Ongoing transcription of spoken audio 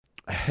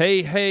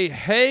Hey, hey,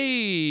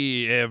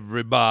 hey,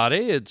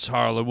 everybody. It's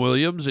Harland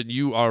Williams, and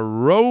you are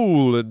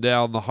rolling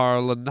down the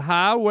Harland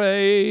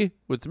Highway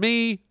with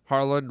me,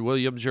 Harland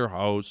Williams, your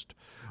host.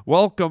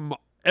 Welcome,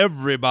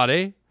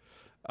 everybody.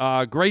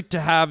 Great to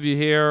have you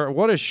here.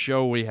 What a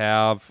show we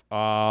have.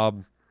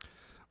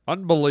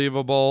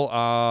 Unbelievable.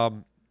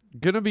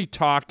 Going to be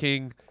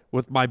talking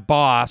with my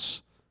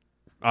boss,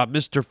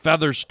 Mr.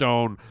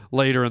 Featherstone,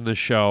 later in the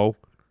show.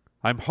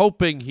 I'm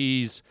hoping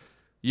he's,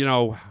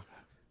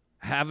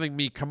 having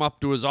me come up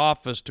to his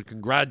office to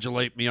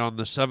congratulate me on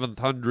the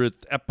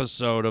 700th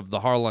episode of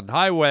the Harland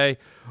Highway,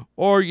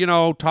 or,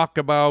 talk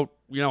about,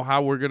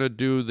 how we're going to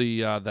do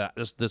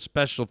the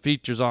special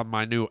features on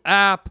my new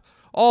app,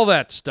 all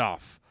that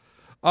stuff.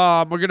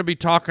 We're going to be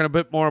talking a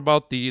bit more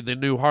about the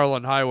new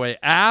Harland Highway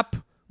app,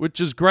 which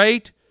is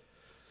great.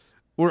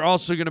 We're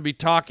also going to be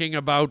talking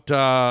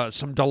about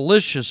some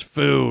delicious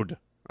food.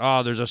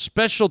 There's a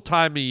special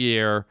time of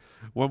year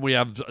when we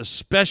have a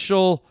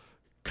special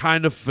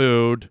kind of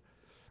food.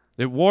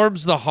 It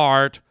warms the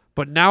heart,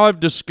 but now I've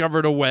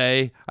discovered a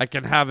way I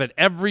can have it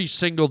every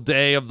single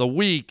day of the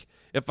week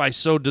if I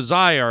so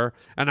desire,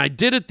 and I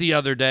did it the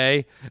other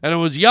day, and it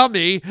was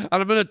yummy, and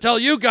I'm going to tell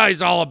you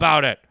guys all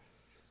about it.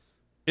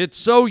 It's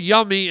so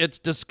yummy, it's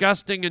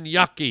disgusting and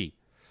yucky.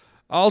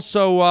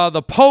 Also,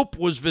 the Pope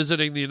was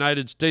visiting the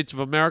United States of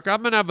America.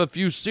 I'm going to have a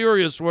few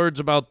serious words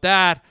about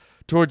that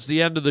towards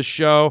the end of the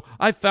show.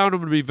 I found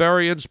him to be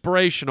very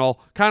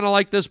inspirational, kind of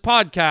like this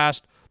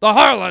podcast, The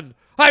Harland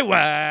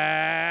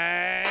Highway.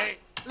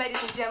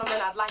 Ladies and gentlemen,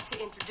 I'd like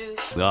to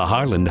introduce The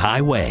Harland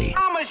Highway. I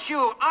promise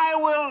you, I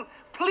will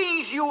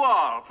please you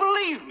all.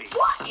 Believe me.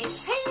 What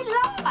is he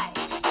like?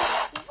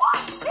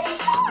 What's he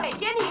like,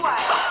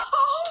 anyway?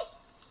 Oh,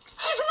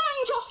 he's an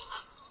angel.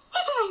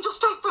 He's an angel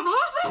straight from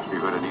heaven.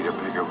 You're gonna need a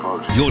bigger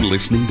boat. You're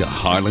listening to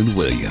Harland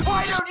Williams.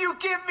 Why don't you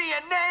give me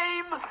a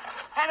name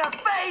and a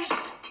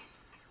face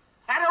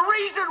and a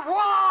reason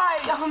why?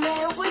 Oh,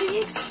 man, what do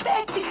you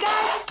expect? The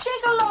guy's a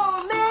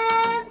gigolo, man.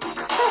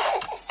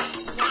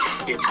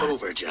 It's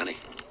over, Johnny.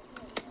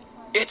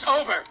 It's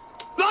over.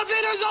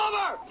 Nothing is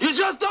over. You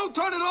just don't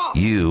turn it off.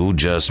 You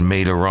just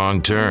made a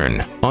wrong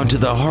turn onto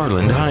the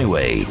Harland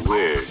Highway.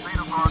 Weird.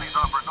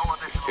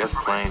 Just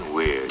plain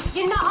weird.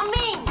 You know what I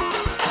mean?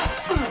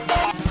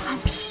 I'm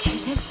still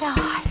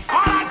alive.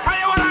 Well, I'll tell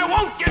you what I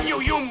won't give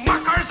you, you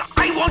muckers.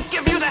 I won't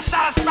give you the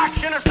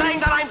satisfaction of saying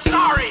that I'm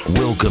sorry.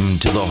 Welcome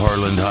to the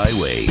Harland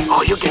Highway.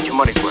 Oh, you get your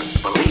money's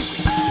worth. Believe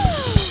me.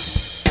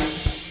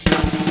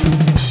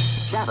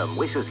 Chatham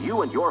wishes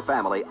you and your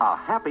family a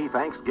happy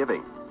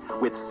Thanksgiving,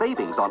 with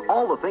savings on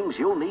all the things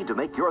you'll need to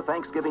make your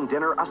Thanksgiving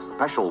dinner a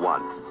special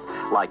one,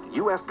 like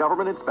U.S.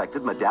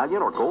 government-inspected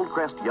medallion or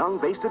Goldcrest young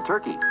basted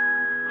turkey,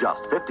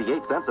 just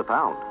 58 cents a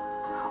pound.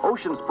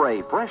 Ocean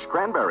Spray fresh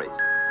cranberries,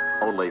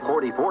 only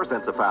 44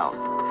 cents a pound.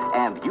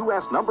 And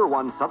U.S.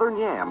 #1 Southern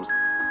yams,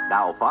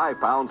 now 5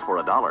 pounds for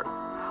 $1.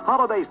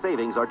 Holiday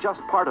savings are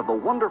just part of the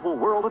wonderful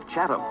world of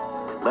Chatham.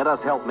 Let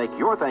us help make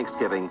your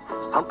Thanksgiving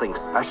something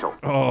special.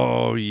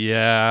 Oh,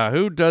 yeah.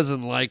 Who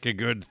doesn't like a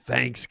good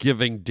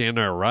Thanksgiving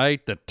dinner,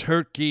 right? The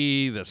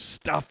turkey, the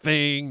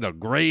stuffing, the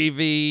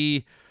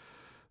gravy.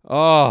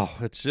 Oh,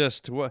 it's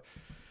just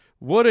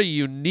what a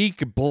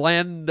unique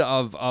blend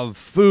of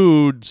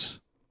foods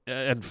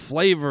and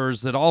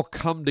flavors that all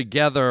come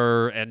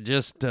together and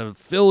just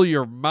fill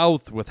your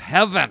mouth with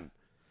heaven.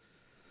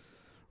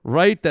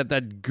 Right?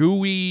 That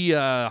gooey,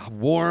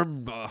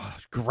 warm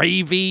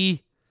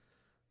gravy.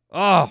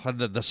 Oh, and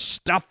the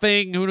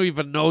stuffing, who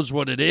even knows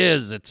what it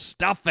is? It's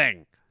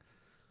stuffing.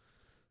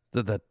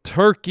 The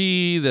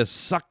turkey, the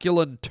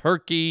succulent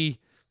turkey.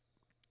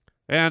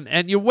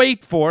 And you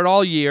wait for it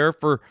all year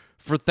for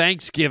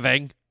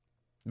Thanksgiving,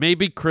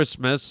 maybe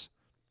Christmas.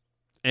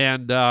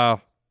 And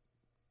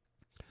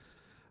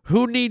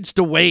who needs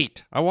to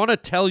wait? I want to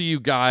tell you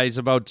guys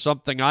about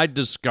something I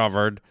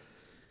discovered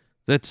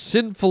that's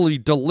sinfully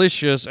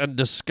delicious and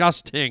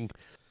disgusting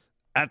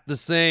at the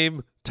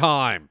same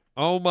time.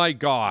 Oh, my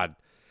God.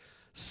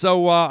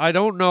 So I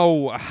don't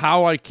know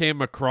how I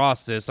came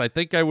across this. I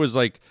think I was,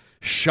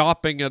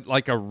 shopping at,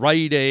 a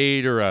Rite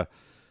Aid or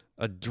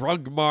a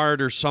drug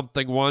mart or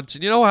something once.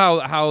 And you know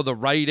how the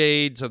Rite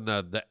Aids and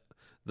the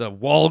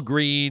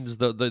Walgreens,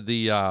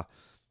 the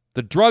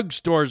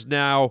drugstores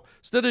now,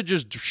 instead of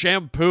just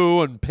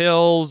shampoo and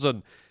pills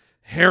and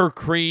hair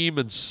cream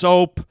and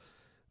soap,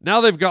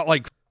 now they've got,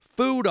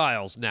 food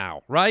aisles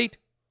now, right?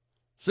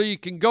 So you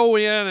can go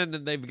in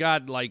and they've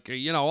got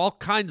all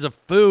kinds of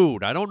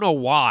food. I don't know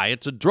why.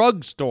 It's a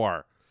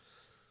drugstore.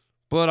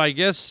 But I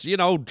guess,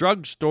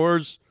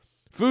 drugstores,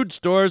 food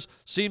stores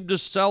seem to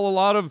sell a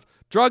lot of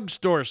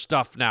drugstore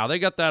stuff now. They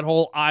got that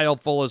whole aisle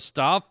full of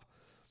stuff.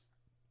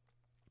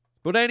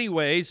 But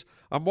anyways,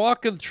 I'm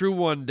walking through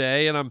one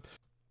day and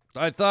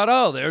I thought,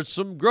 oh, there's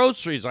some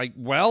groceries. I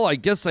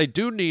guess I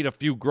do need a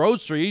few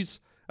groceries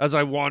as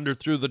I wander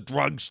through the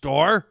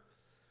drugstore.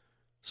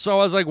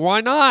 So I was like,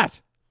 why not?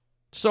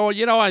 So,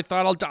 I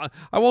thought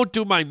I won't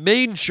do my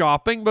main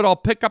shopping, but I'll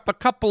pick up a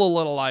couple of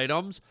little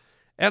items.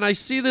 And I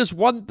see this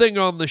one thing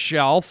on the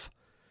shelf,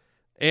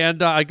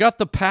 And I got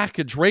the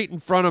package right in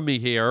front of me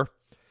here.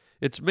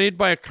 It's made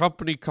by a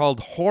company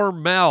called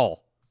Hormel.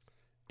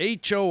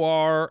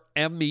 Hormel.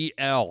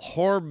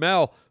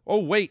 Hormel. Oh,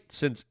 wait,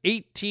 since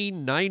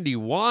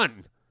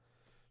 1891.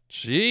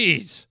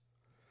 Jeez.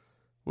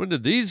 When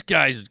did these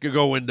guys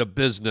go into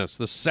business?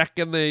 The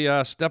second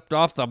they stepped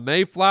off the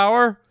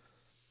Mayflower?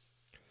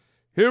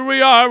 Here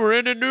we are. We're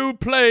in a new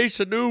place,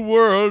 a new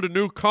world, a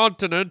new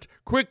continent.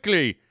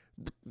 Quickly,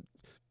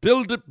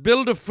 build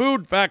a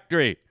food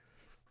factory.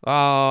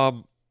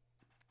 But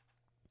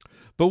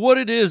what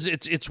it is,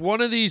 it's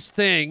one of these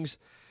things.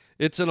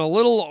 It's in a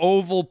little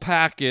oval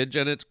package,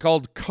 and it's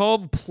called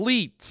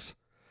Compleats.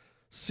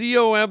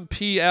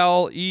 Compleats,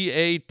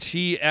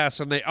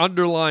 and they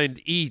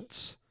underlined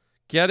eats.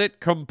 Get it?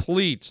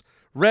 Compleats.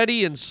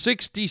 Ready in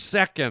 60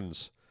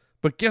 seconds.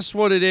 But guess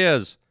what it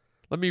is?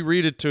 Let me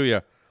read it to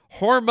you.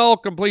 Hormel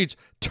Compleats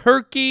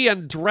turkey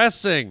and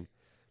dressing,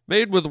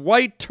 made with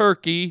white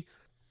turkey,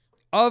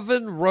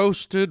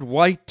 oven-roasted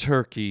white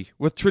turkey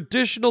with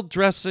traditional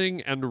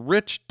dressing and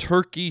rich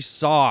turkey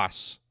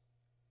sauce.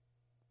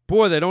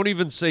 Boy, they don't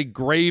even say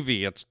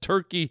gravy. It's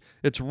turkey.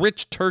 It's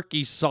rich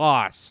turkey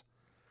sauce.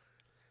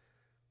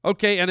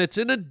 Okay, and it's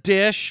in a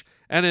dish,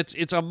 and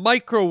it's a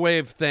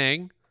microwave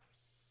thing.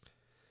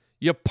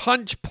 You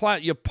punch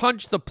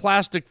the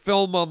plastic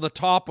film on the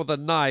top with a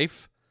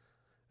knife,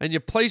 and you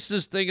place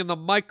this thing in the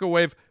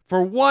microwave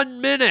for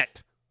 1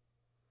 minute.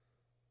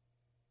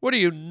 What are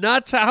you,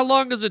 nuts? How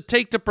long does it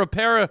take to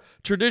prepare a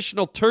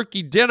traditional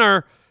turkey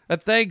dinner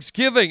at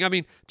Thanksgiving? I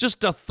mean,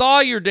 just to thaw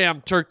your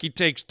damn turkey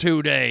takes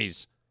 2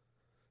 days.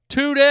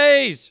 2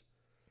 days.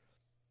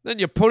 Then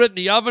you put it in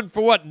the oven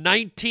for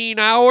 19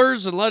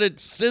 hours and let it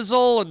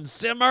sizzle and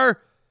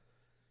simmer?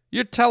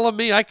 You're telling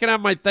me I can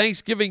have my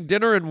Thanksgiving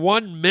dinner in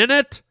 1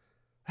 minute?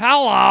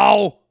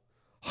 Hello.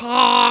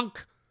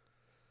 Honk.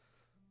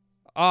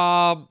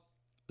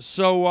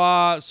 So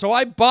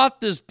I bought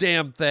this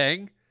damn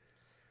thing,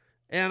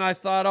 and I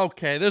thought,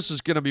 okay, this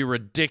is going to be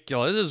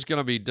ridiculous. This is going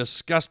to be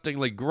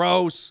disgustingly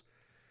gross.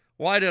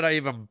 Why did I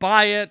even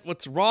buy it?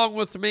 What's wrong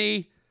with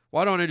me?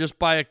 Why don't I just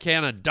buy a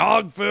can of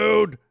dog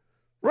food?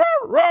 Roar,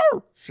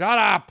 roar. Shut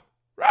up.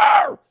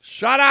 Roar.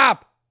 Shut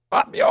up.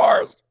 I'm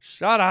yours.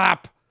 Shut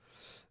up.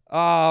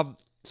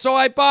 So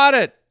I bought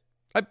it.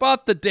 I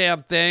bought the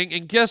damn thing,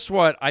 and guess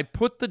what? I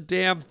put the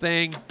damn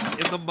thing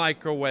in the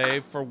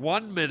microwave for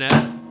 1 minute.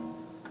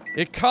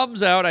 It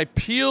comes out. I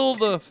peel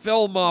the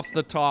film off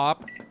the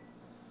top.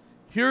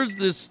 Here's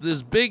this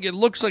big, it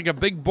looks like a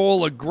big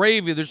bowl of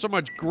gravy. There's so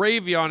much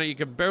gravy on it, you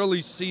can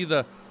barely see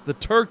the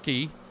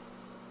turkey.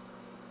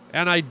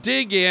 And I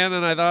dig in,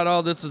 and I thought,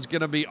 oh, this is going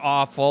to be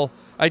awful.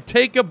 I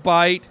take a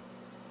bite,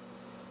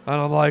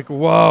 and I'm like,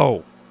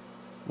 whoa.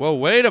 Whoa,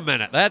 wait a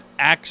minute. That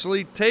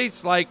actually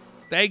tastes like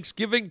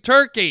Thanksgiving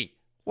turkey.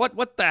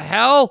 What the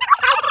hell?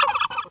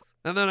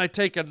 And then I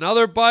take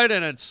another bite,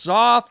 and it's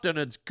soft, and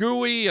it's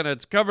gooey, and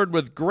it's covered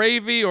with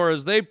gravy, or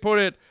as they put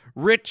it,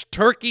 rich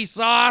turkey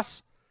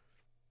sauce.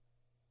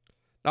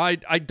 Now,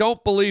 I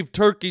don't believe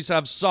turkeys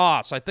have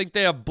sauce. I think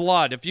they have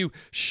blood. If you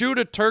shoot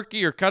a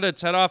turkey or cut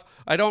its head off,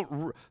 I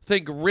don't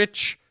think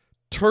rich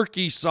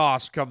turkey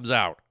sauce comes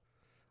out.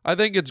 I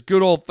think it's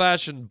good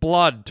old-fashioned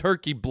blood,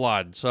 turkey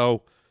blood.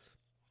 So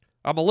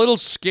I'm a little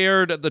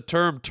scared at the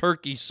term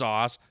turkey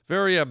sauce.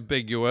 Very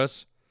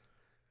ambiguous.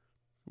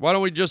 Why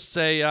don't we just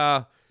say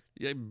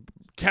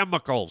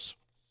chemicals?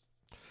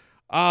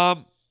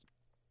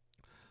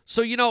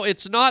 So,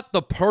 it's not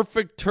the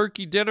perfect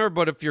turkey dinner,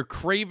 but if you're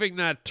craving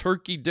that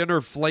turkey dinner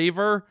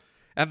flavor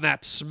and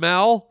that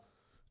smell,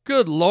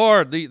 good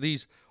Lord,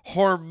 these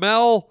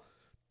Hormel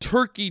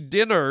turkey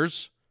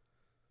dinners,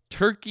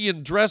 turkey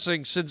and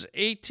dressing since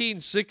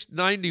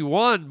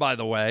 1891, by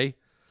the way,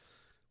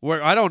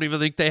 where I don't even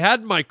think they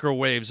had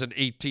microwaves in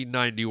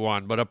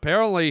 1891, but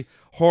apparently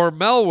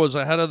Hormel was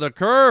ahead of the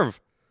curve.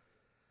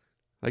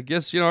 I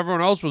guess,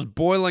 everyone else was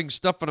boiling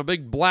stuff in a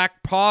big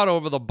black pot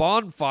over the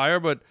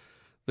bonfire, but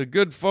the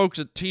good folks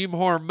at Team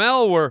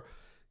Hormel were,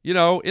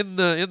 in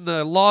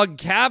the log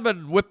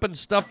cabin whipping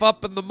stuff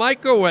up in the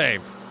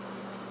microwave.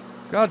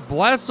 God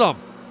bless them.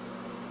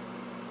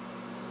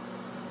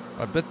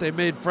 I bet they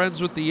made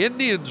friends with the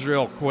Indians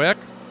real quick.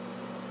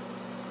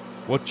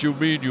 What you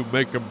mean you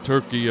make them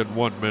turkey in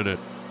 1 minute?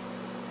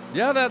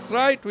 Yeah, that's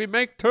right. We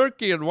make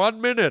turkey in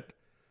 1 minute.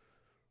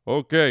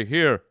 Okay,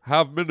 here,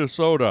 have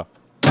Minnesota.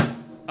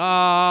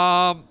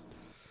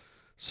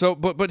 So,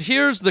 but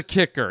here's the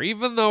kicker.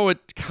 Even though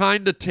it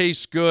kind of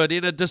tastes good,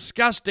 in a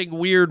disgusting,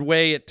 weird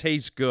way, it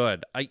tastes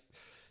good.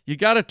 You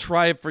got to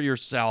try it for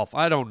yourself.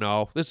 I don't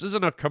know. This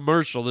isn't a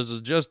commercial. This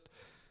is just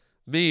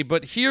me.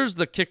 But here's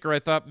the kicker. I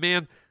thought,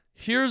 man,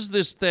 here's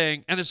this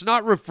thing, and it's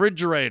not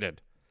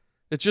refrigerated.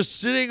 It's just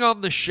sitting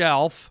on the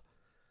shelf.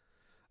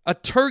 A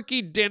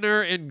turkey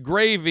dinner and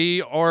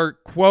gravy, or,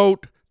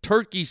 quote,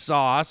 turkey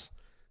sauce,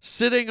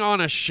 sitting on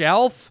a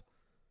shelf.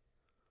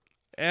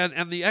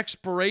 And the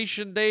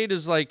expiration date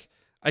is like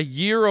a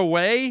year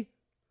away.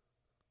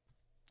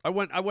 I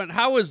went,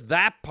 how is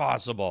that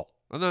possible?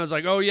 And then I was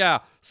like, oh yeah,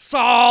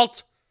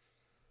 salt.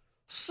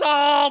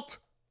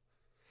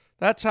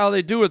 That's how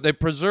they do it. They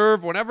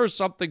preserve, whenever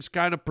something's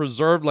kind of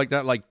preserved like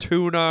that, like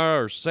tuna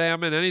or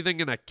salmon,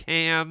 anything in a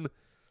can,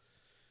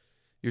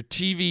 your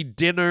TV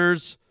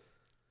dinners,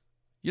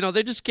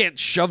 they just can't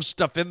shove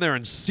stuff in there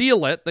and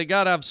seal it. They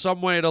got to have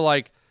some way to,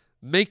 like,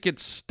 make it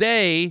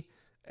stay,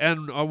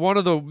 and one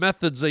of the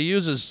methods they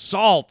use is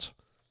salt.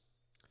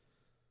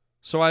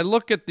 So I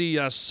look at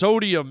the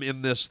sodium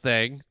in this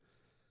thing,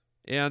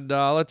 and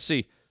let's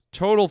see.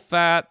 Total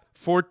fat,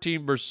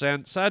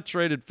 14%.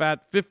 Saturated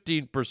fat,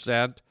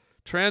 15%.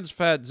 Trans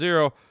fat,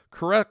 0.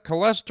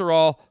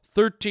 Cholesterol,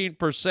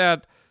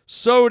 13%.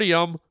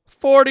 Sodium,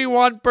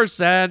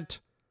 41%.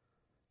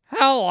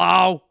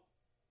 Hello.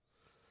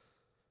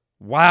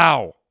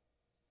 Wow.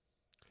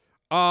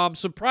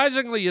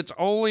 Surprisingly, it's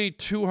only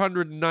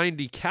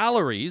 290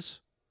 calories,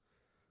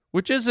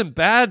 which isn't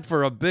bad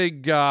for a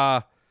big,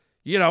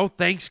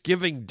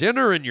 Thanksgiving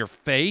dinner in your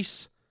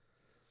face.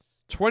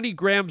 20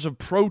 grams of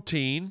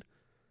protein.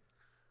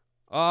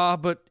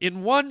 But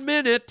in 1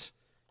 minute,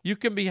 you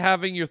can be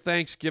having your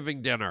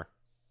Thanksgiving dinner.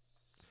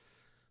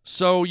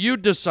 So you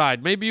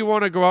decide. Maybe you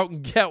want to go out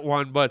and get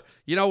one, but,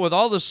 with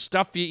all the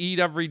stuff you eat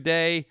every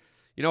day,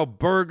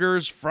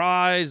 burgers,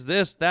 fries,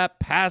 this, that,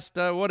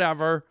 pasta,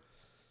 whatever,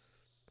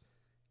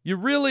 you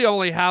really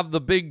only have the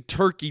big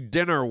turkey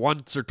dinner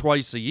once or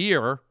twice a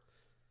year.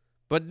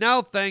 But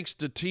now, thanks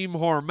to Team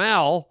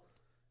Hormel,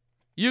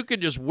 you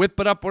can just whip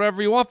it up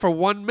whatever you want for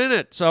 1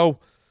 minute. So,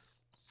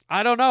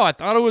 I don't know. I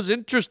thought it was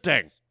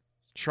interesting.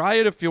 Try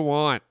it if you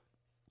want.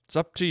 It's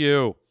up to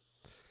you.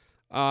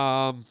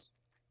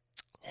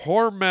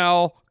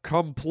 Hormel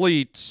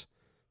completes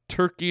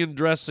turkey and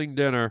dressing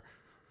dinner,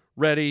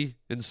 ready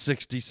in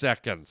 60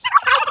 seconds.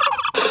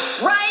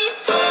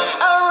 Rice,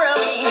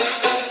 aroni,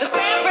 the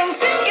San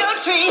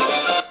Francisco treat.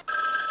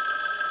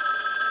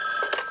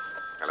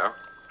 Hello?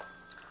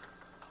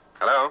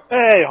 Hello?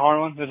 Hey,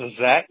 Harland. This is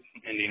Zach,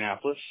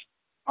 Indianapolis.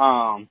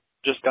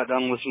 Just got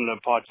done listening to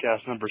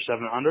podcast number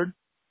 700.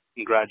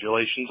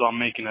 Congratulations on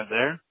making it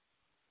there.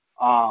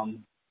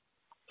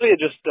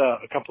 Just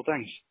a couple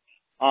things.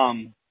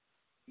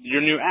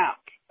 Your new app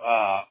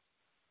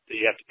that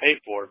you have to pay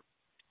for.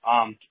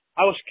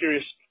 I was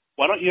curious,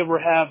 why don't you ever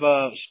have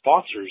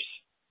sponsors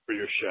for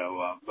your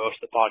show? Most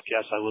of the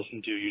podcasts I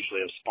listen to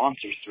usually have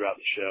sponsors throughout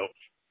the show.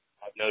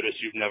 I've noticed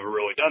you've never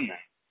really done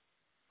that.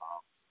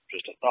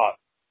 Just a thought.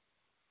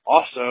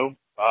 Also,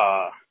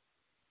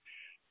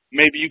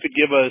 maybe you could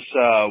give us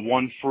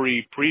one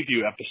free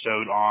preview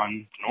episode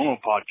on the normal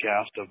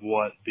podcast of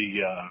what the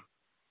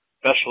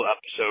special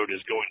episode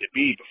is going to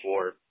be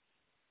before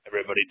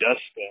everybody does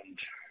spend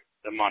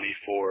the money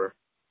for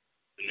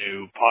the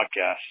new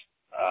podcast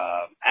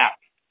app.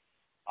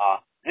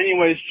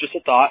 Anyways, just a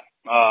thought.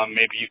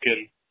 Maybe you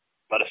can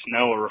let us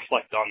know or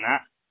reflect on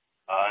that.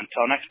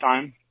 Until next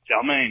time,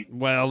 ciao, main.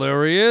 Well,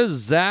 there he is,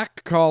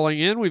 Zach calling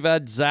in. We've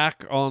had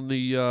Zach on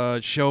the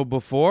show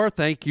before.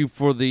 Thank you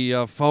for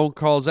the phone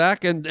call,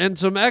 Zach, and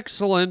some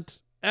excellent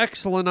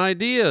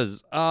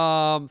ideas.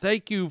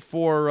 Thank you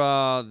for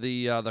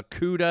the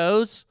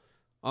kudos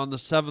on the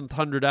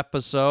 700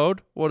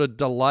 episode. What a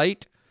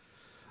delight.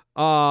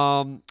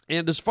 And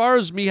as far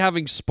as me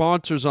having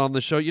sponsors on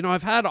the show,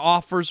 I've had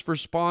offers for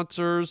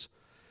sponsors,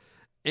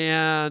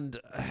 and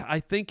I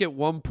think at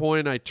one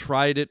point I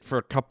tried it for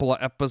a couple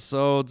of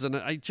episodes, and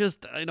I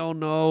don't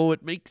know.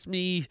 It makes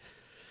me,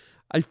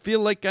 I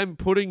feel like I'm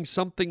putting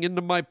something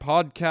into my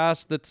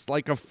podcast that's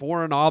like a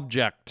foreign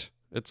object.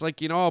 It's like,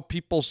 how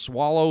people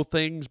swallow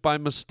things by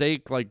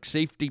mistake, like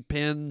safety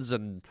pins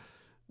and,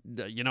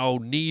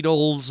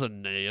 needles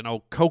and,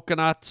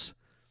 coconuts.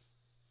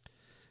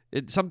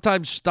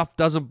 Sometimes stuff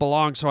doesn't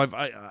belong, so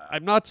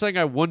I'm not saying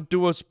I wouldn't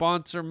do a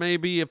sponsor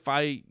maybe if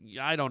I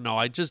don't know.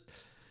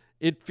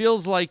 It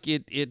feels like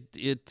it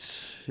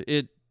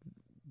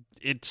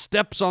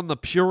steps on the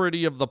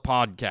purity of the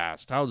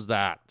podcast. How's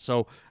that?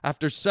 So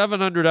after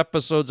 700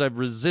 episodes, I've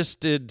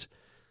resisted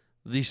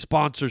the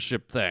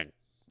sponsorship thing.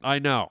 I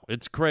know,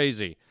 it's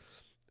crazy.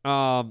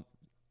 But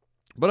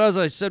as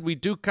I said, we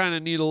do kind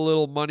of need a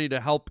little money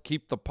to help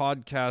keep the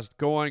podcast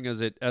going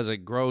as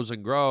it grows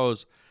and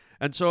grows.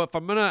 And so if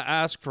I'm going to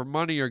ask for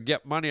money or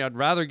get money, I'd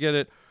rather get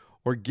it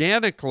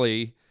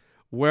organically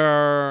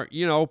where,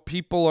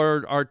 people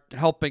are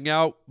helping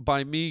out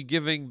by me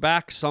giving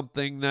back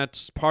something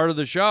that's part of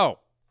the show.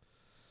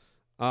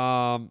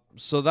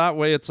 So that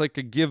way it's like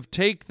a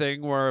give-take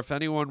thing where if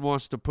anyone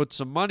wants to put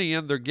some money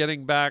in, they're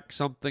getting back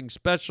something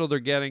special. They're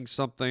getting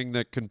something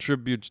that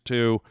contributes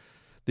to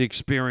the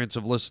experience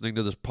of listening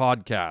to this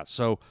podcast.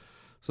 So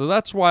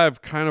that's why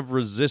I've kind of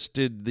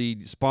resisted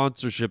the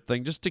sponsorship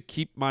thing, just to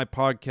keep my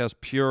podcast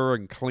pure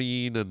and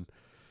clean. And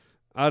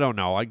I don't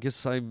know. I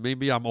guess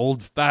maybe I'm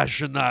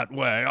old-fashioned that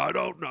way. I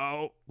don't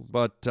know.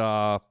 But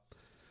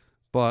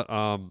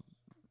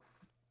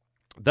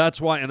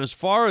that's why. And as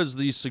far as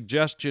the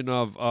suggestion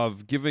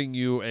of giving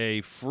you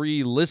a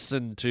free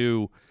listen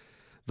to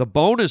the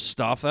bonus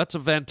stuff, that's a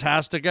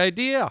fantastic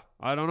idea.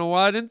 I don't know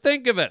why I didn't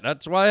think of it.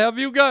 That's why I have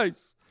you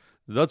guys.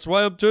 That's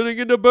why I'm turning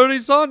into Bernie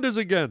Sanders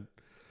again.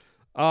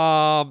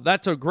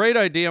 That's a great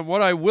idea. And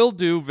what I will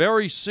do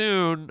very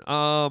soon,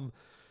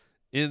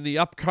 in the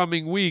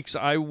upcoming weeks,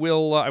 I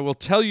will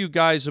tell you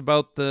guys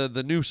about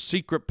the new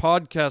secret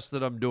podcast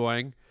that I'm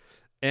doing,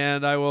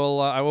 and I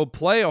will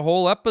play a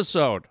whole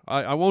episode.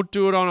 I won't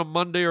do it on a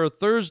Monday or a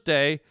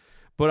Thursday,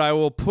 but I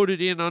will put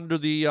it in under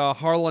the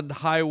Harland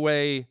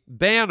Highway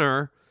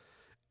banner,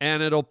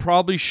 and it'll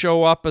probably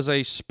show up as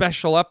a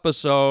special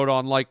episode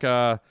on like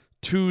a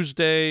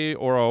Tuesday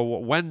or a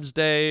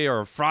Wednesday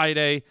or a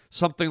Friday,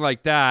 something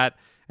like that,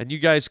 and you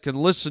guys can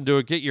listen to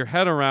it, get your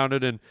head around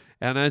it, and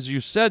as you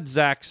said,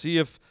 Zach, see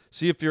if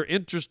you're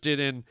interested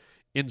in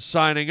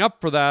signing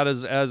up for that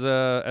as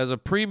a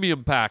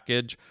premium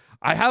package.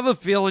 I have a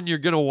feeling you're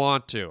going to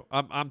want to.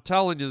 I'm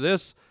telling you,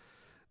 this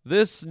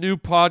new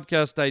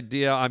podcast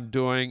idea I'm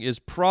doing is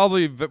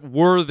probably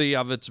worthy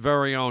of its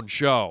very own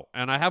show,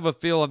 and I have a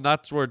feeling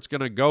that's where it's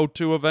going to go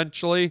to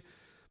eventually.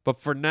 But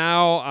for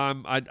now,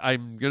 I'm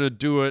going to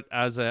do it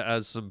as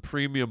some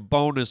premium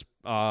bonus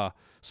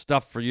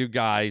stuff for you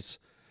guys.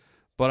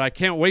 But I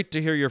can't wait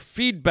to hear your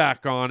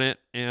feedback on it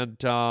and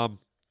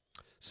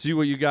see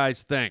what you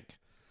guys think.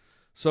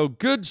 So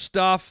good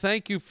stuff.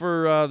 Thank you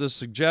for the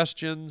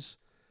suggestions.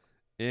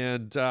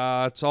 And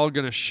it's all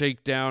going to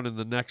shake down in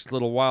the next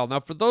little while.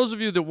 Now, for those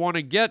of you that want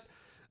to get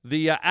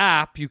the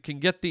app, you can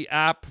get the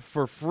app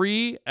for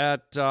free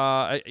at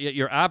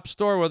your app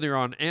store, whether you're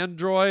on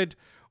Android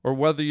or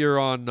whether you're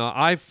on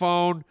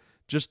iPhone.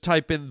 Just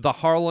type in the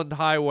Harland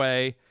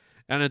Highway,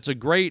 and it's a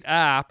great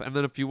app. And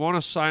then if you want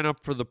to sign up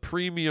for the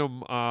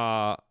premium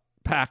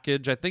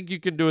package, I think you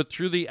can do it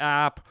through the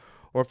app,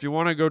 or if you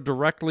want to go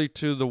directly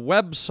to the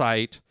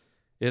website,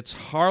 it's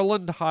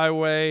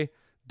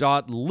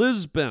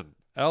harlandhighway.lisbon,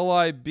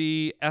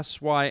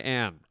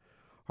 Libsyn,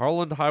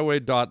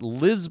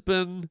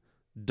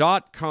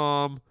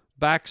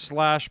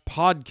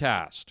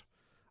 harlandhighway.lisbon.com/podcast.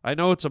 I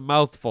know it's a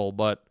mouthful,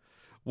 but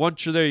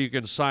once you're there, you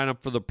can sign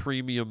up for the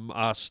premium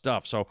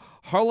stuff. So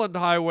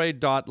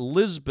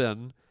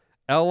harlandhighway.lisbon,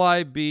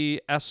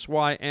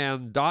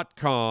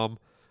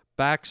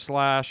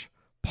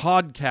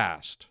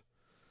 libsyn.com/podcast.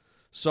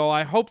 So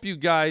I hope you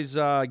guys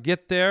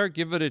get there,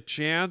 give it a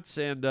chance,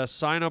 and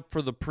sign up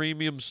for the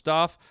premium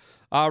stuff.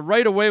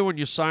 Right away when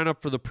you sign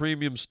up for the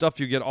premium stuff,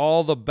 you get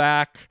all the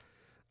back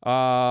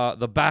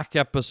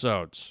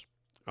episodes.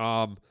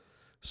 So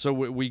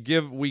we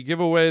give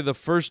away the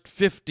first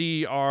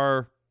 50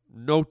 are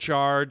no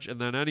charge,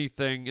 and then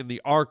anything in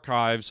the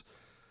archives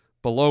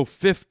below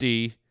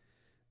 50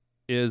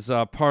 is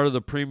part of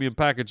the premium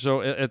package.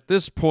 So at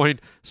this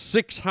point,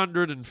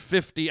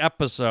 650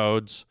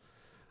 episodes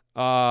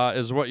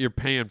is what you're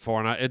paying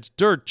for, and it's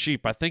dirt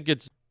cheap. I think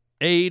it's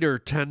 $8 or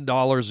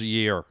 $10 a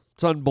year.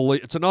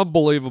 It's an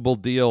unbelievable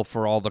deal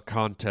for all the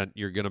content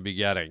you're going to be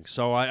getting.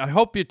 So I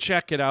hope you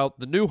check it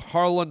out. The new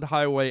Harland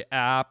Highway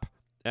app.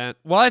 And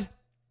what?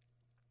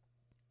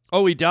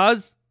 Oh, he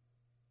does?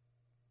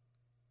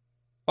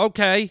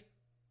 Okay.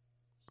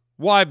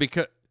 Why?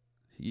 Because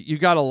you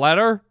got a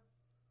letter?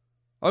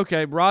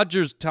 Okay,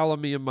 Roger's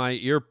telling me in my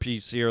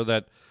earpiece here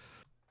that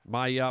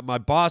my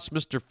boss,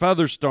 Mr.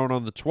 Featherstone,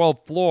 on the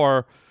 12th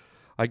floor,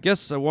 I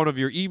guess one of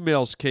your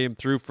emails came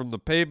through from the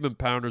Pavement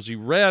Pounders. He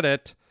read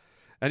it,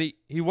 and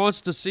he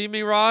wants to see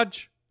me,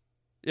 Raj?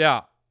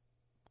 Yeah.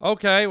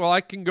 Okay, well,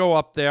 I can go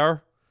up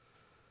there.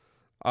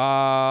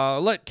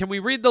 Can we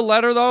read the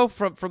letter, though,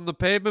 from the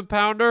Pavement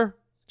Pounder?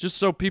 Just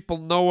so people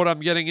know what I'm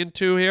getting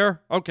into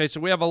here. Okay,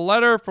 so we have a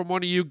letter from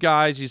one of you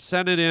guys. He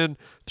sent it in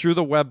through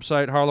the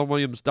website,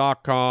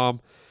 harlandwilliams.com.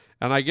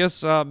 And I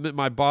guess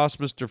my boss,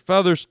 Mr.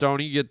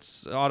 Featherstone, he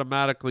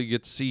automatically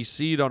gets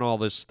CC'd on all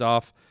this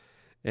stuff.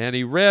 And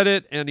he read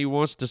it, and he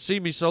wants to see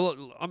me.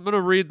 So I'm going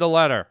to read the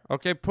letter.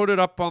 Okay, put it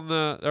up on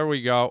there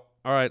we go.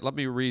 All right, let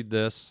me read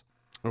this.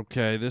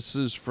 Okay, this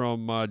is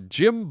from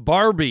Jim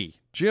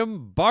Barbie.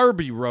 Jim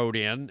Barbie wrote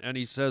in, and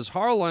he says,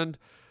 Harland,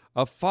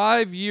 a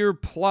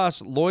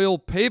 5-year-plus loyal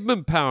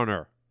pavement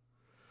pounder,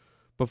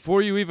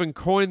 before you even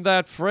coined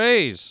that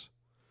phrase,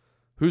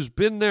 who's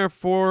been there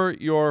for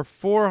your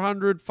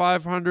 400,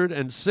 500,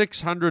 and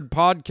 600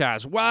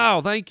 podcasts.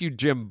 Wow, thank you,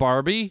 Jim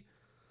Barbie.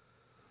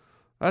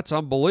 That's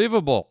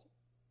unbelievable.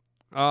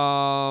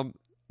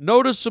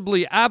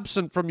 Noticeably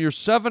absent from your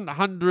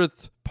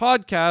 700th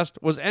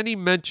podcast was any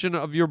mention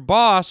of your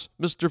boss,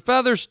 Mr.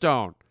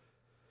 Featherstone.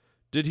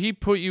 Did he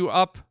put you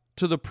up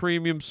to the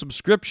premium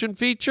subscription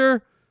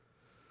feature?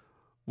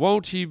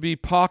 Won't he be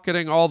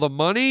pocketing all the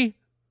money?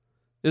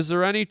 Is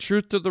there any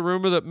truth to the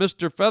rumor that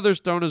Mr.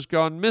 Featherstone has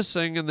gone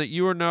missing and that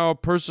you are now a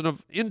person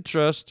of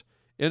interest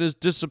in his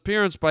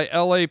disappearance by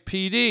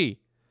LAPD?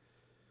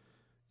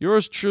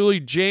 Yours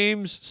truly,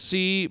 James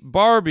C.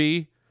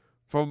 Barbie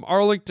from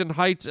Arlington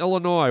Heights,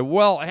 Illinois.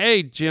 Well,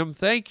 hey, Jim,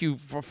 thank you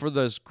for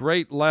this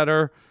great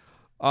letter.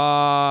 It's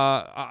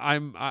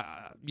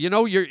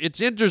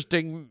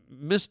interesting.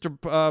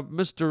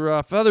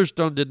 Mr.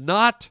 Featherstone did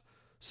not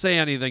say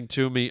anything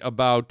to me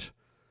about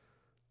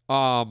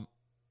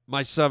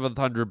my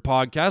 700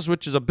 podcast,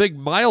 which is a big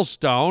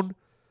milestone.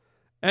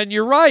 And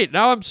you're right.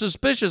 Now I'm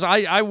suspicious.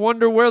 I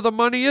wonder where the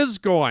money is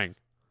going.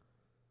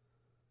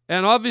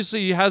 And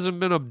obviously he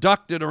hasn't been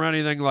abducted or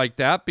anything like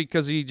that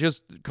because he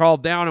just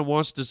called down and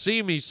wants to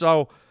see me.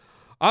 So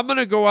I'm going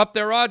to go up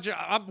there. Roger,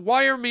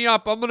 wire me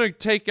up. I'm going to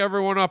take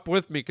everyone up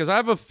with me because I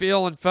have a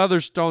feeling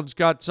Featherstone's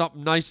got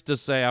something nice to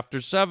say.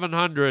 After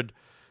 700,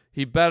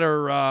 he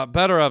better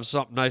have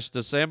something nice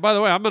to say. And by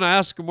the way, I'm going to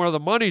ask him where the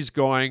money's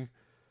going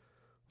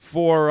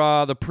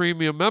for the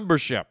premium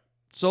membership.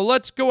 So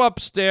let's go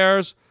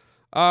upstairs.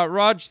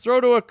 Raj,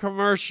 throw to a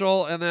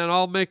commercial, and then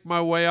I'll make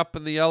my way up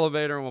in the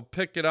elevator, and we'll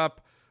pick it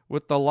up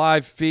with the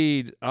live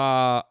feed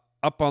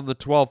up on the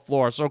 12th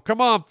floor. So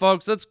come on,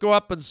 folks. Let's go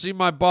up and see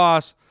my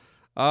boss,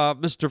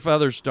 Mr.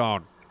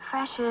 Featherstone.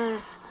 Fresh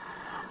as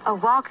a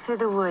walk through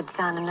the woods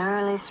on an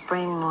early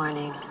spring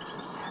morning.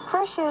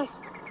 Fresh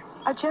is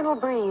a gentle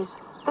breeze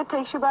that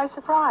takes you by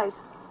surprise.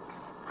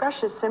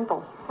 Fresh is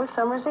simple with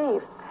Summer's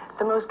Eve,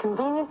 the most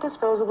convenient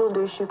disposable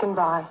douche you can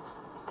buy.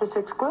 This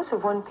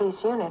exclusive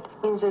one-piece unit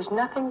means there's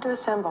nothing to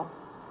assemble,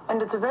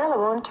 and it's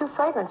available in 2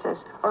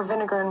 fragrances or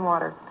vinegar and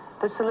water,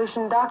 the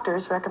solution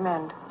doctors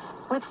recommend.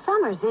 With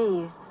Summer's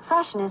Eve,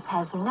 freshness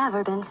has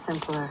never been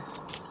simpler.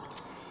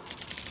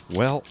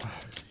 Well,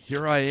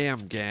 here I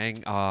am,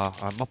 gang.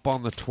 I'm up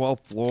on the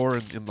 12th floor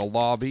in the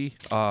lobby,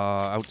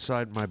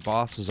 outside my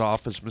boss's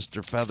office,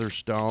 Mr.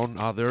 Featherstone.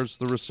 There's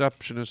the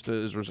receptionist.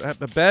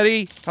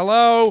 Betty,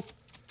 hello?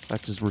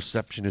 That's his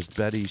receptionist,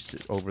 Betty,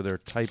 over there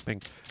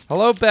typing.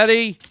 Hello,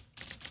 Betty?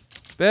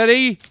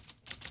 Betty?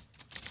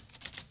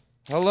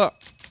 Hello?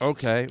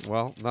 Okay,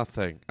 well,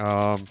 nothing.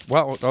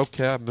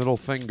 Okay, middle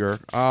finger.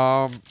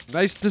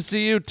 Nice to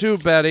see you too,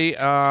 Betty.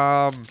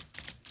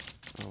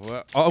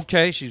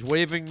 Okay, she's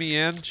waving me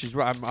in.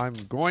 I'm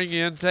going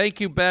in. Thank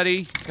you,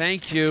 Betty.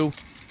 Thank you.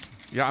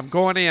 Yeah, I'm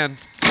going in.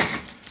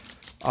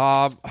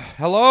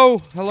 Hello,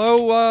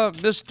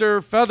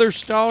 Mr.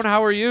 Featherstone.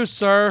 How are you,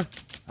 sir?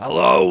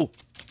 Hello,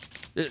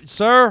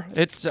 sir.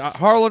 It's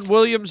Harland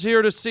Williams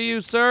here to see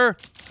you, sir.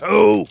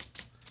 Who?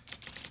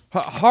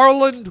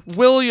 Harland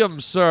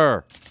Williams,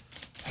 sir.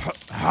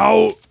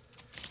 How?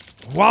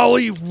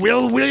 Willie,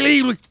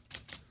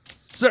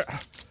 sir.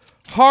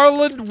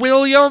 Harland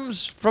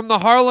Williams from the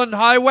Harland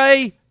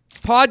Highway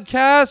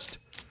podcast.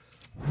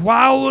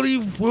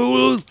 Harland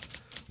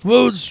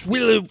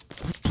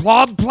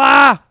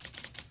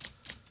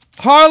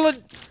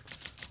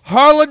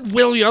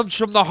Williams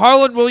from the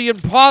Harland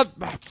Williams pod.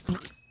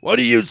 What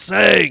are you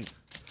saying?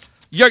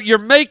 You're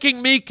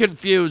making me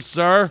confused,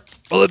 sir.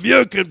 Well, if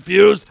you're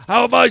confused,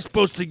 how am I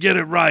supposed to get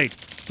it right?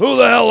 Who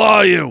the hell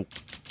are you?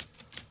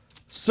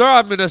 Sir,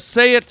 I'm going to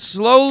say it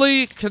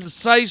slowly,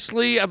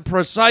 concisely, and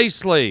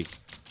precisely.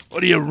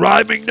 What are you,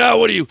 rhyming now?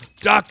 What are you,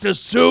 Dr.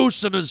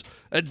 Seuss and his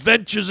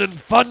adventures in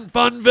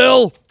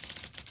Funville?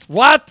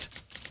 What?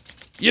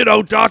 You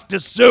know, Dr.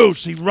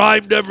 Seuss, he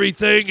rhymed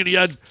everything and he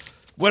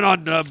went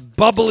on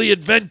bubbly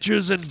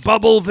adventures in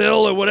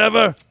Bubbleville or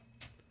whatever.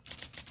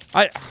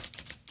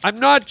 I'm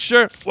not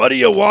sure. What do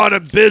you want?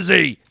 I'm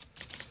busy.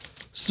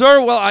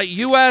 Sir, well,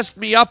 you asked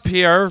me up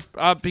here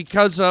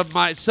because of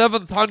my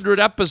 700th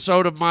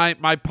episode of my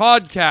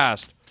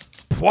podcast.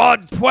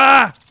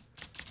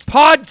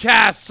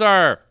 Podcast,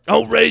 sir.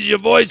 Don't raise your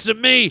voice at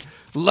me,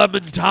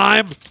 Lemon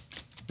Time.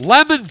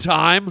 Lemon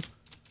Time?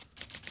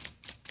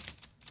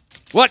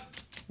 What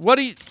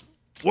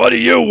do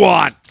you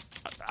want?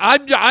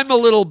 I'm a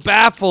little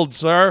baffled,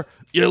 sir.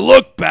 You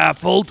look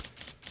baffled.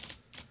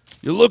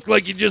 You look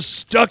like you just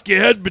stuck your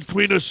head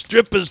between a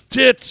stripper's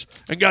tits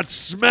and got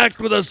smacked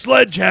with a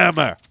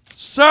sledgehammer.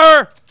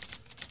 Sir,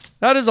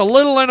 that is a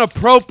little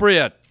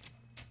inappropriate.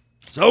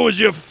 So is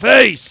your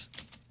face.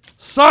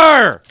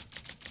 Sir,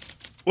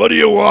 what do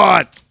you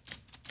want?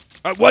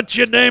 What's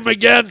your name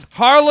again?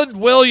 Harland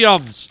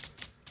Williams.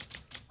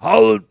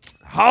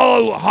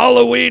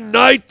 Halloween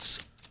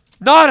Nights?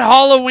 Not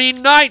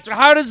Halloween Nights.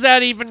 How does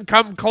that even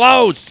come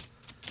close?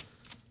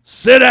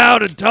 Sit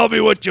down and tell me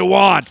what you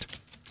want.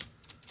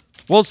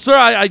 Well, sir,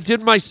 I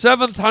did my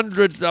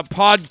 700th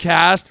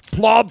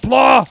podcast.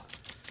 Blah.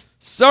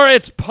 Sir,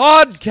 it's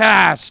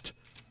podcast.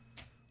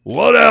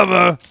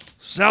 Whatever.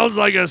 Sounds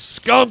like a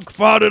skunk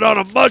farted on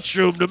a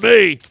mushroom to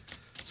me.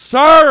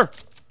 Sir,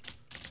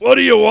 what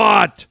do you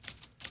want?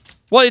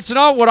 Well, it's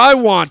not what I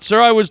want, sir.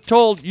 I was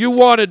told you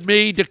wanted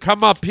me to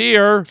come up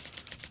here,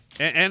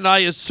 and I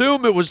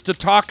assume it was to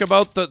talk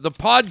about the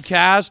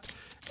podcast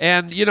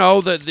and, you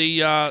know,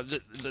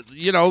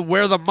 the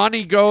where the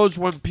money goes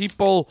when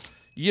people,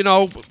 you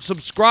know,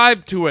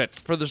 subscribe to it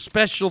for the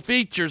special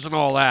features and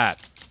all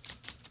that.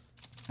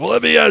 Well,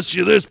 let me ask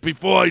you this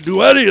before I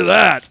do any of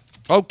that.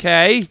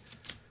 Okay.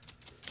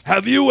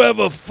 Have you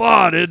ever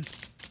farted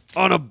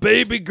on a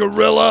baby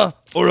gorilla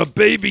or a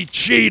baby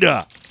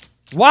cheetah?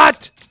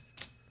 What?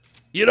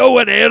 You know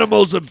when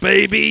animals are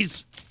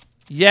babies?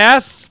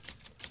 Yes.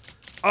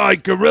 All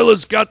right,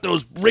 gorillas got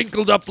those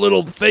wrinkled up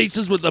little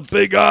faces with the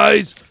big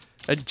eyes,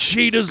 and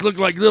cheetahs look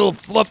like little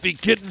fluffy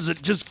kittens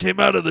that just came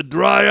out of the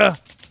dryer.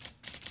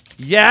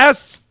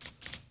 Yes.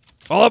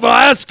 Well, I'm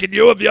asking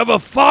you, have you ever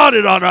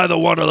farted on either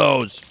one of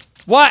those?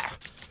 What?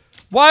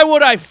 Why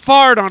would I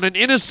fart on an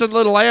innocent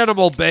little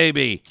animal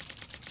baby?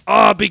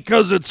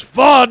 Because it's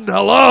fun,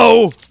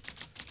 hello?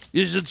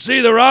 You should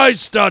see their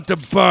eyes start to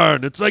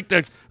burn. It's like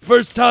the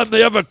first time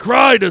they ever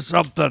cried or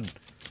something.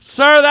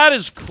 Sir, that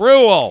is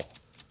cruel.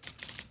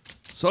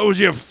 So is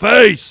your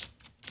face.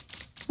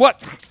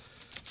 What?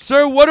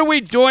 Sir, what are we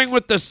doing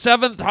with the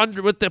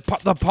 700, with the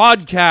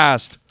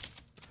podcast?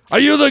 Are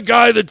you the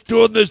guy that's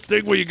doing this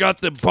thing where you got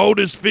the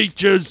bonus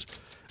features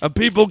and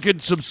people can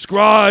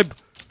subscribe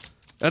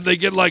and they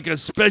get like a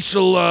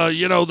special,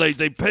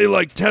 they pay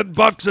like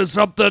 $10 or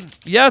something?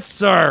 Yes,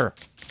 sir.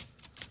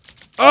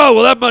 Oh,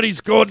 well, that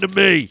money's going to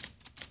me.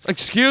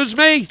 Excuse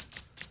me?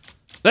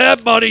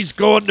 That money's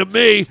going to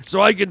me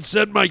so I can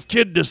send my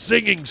kid to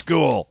singing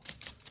school.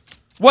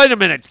 Wait a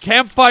minute,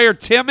 Campfire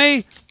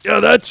Timmy? Yeah,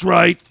 that's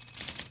right.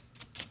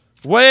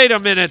 Wait a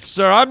minute,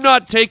 sir. I'm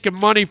not taking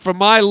money from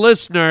my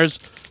listeners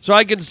so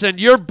I can send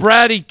your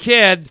bratty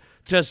kid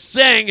to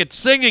sing at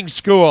singing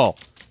school.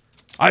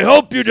 I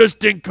hope you just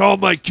didn't call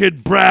my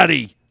kid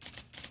bratty.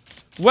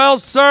 Well,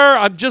 sir,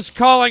 I'm just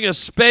calling a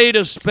spade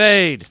a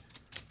spade.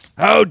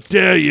 How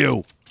dare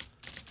you?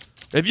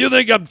 If you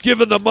think I'm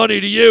giving the money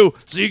to you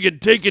so you can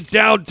take it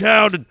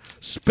downtown and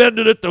spend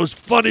it at those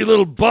funny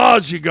little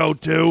bars you go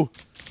to.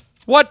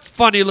 What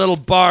funny little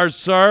bars,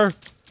 sir?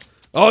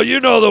 Oh, you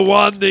know the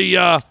one,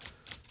 the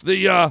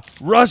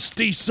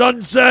Rusty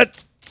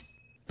Sunset?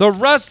 The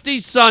Rusty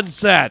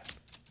Sunset.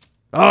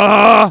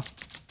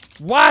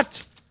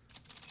 What?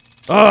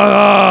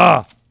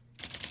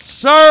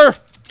 Sir,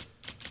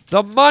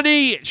 the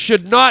money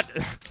should not...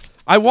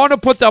 I want to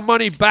put the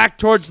money back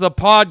towards the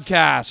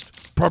podcast.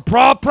 The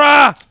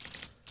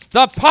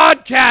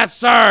podcast,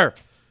 sir.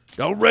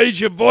 Don't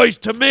raise your voice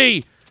to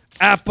me,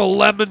 apple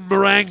lemon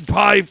meringue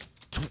pie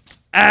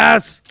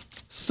ass.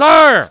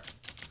 Sir,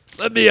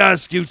 let me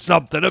ask you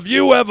something. Have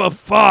you ever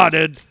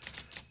farted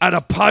at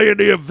a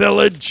Pioneer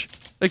Village?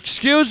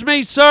 Excuse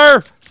me,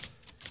 sir?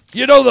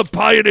 You know the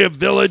Pioneer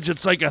Village?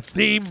 It's like a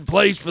themed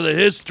place for the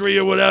history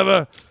or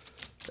whatever.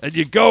 And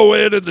you go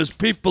in and there's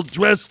people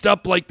dressed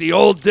up like the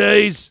old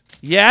days.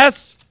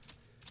 Yes?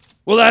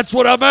 Well, that's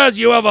what I'm asking.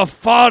 You ever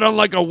fart on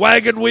like a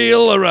wagon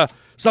wheel or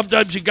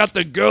sometimes you got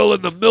the girl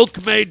in the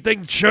milkmaid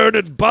thing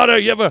churning butter.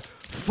 You ever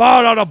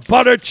fart on a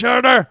butter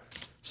churner?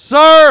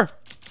 Sir,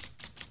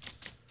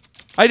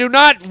 I do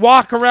not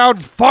walk around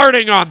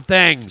farting on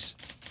things.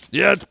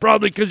 Yeah, it's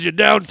probably because you're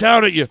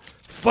downtown at your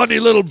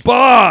funny little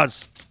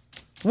bars.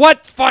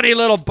 What funny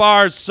little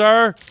bars,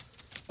 sir?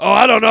 Oh,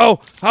 I don't know.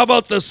 How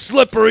about the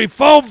slippery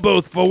foam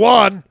booth for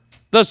one?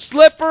 The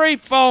slippery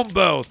foam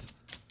booth.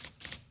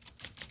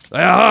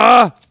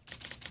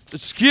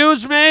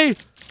 Excuse me?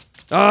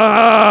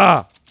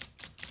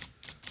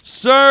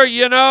 Sir,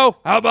 you know,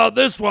 how about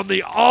this one?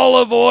 The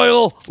olive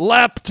oil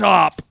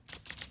laptop.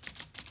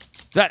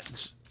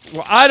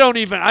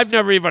 I've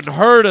never even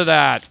heard of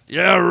that.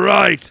 Yeah,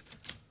 right.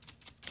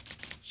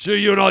 Sure,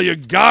 you and all your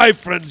guy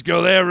friends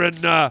go there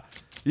and,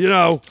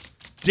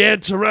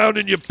 dance around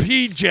in your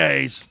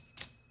PJs.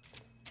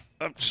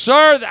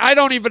 Sir, I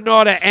don't even know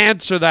how to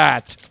answer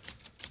that.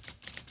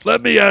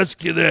 Let me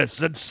ask you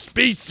this, and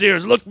be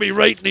serious. Look me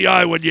right in the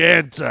eye when you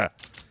answer.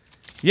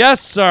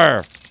 Yes,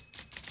 sir.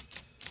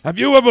 Have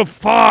you ever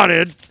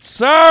farted?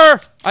 Sir,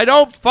 I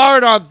don't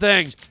fart on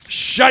things.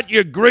 Shut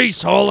your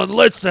grease hole and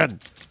listen.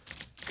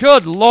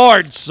 Good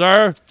Lord,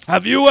 sir.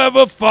 Have you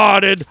ever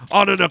farted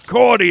on an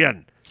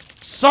accordion?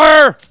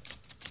 Sir,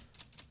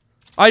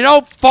 I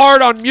don't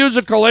fart on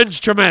musical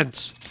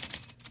instruments.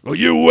 Well,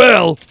 you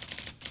will.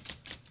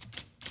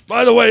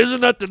 By the way,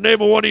 isn't that the name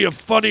of one of your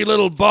funny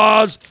little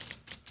bars?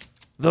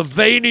 The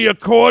veiny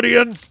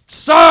accordion?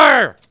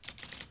 Sir!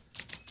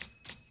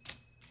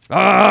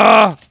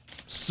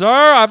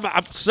 Sir,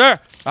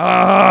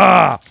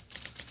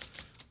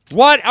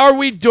 what are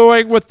we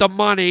doing with the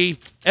money?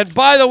 And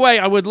by the way,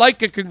 I would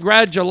like a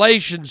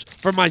congratulations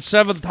for my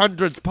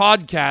 700th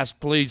podcast,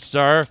 please,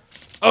 sir.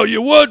 Oh,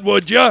 you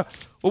would you?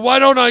 Well, why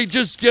don't I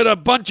just get a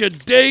bunch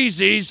of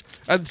daisies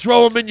and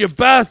throw them in your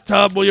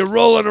bathtub while you're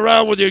rolling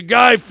around with your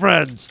guy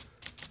friends?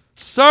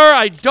 Sir,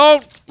 I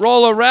don't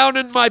roll around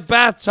in my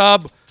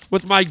bathtub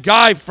with my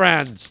guy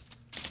friends.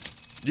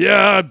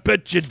 Yeah, I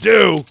bet you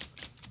do.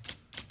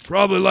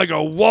 Probably like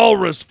a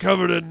walrus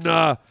covered in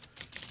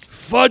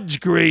fudge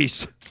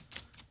grease.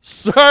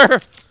 Sir,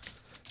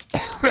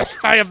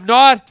 I am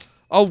not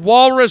a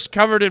walrus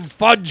covered in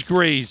fudge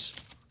grease.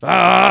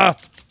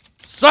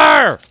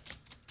 Sir!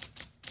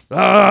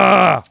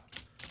 By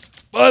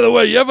the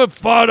way, you ever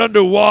fart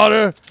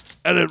underwater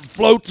and it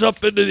floats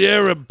up into the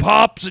air and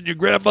pops in your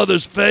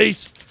grandmother's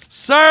face?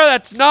 Sir,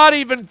 that's not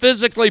even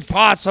physically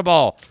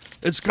possible.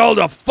 It's called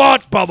a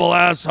fart bubble,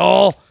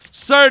 asshole.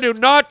 Sir, do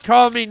not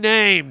call me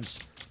names.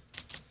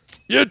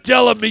 You're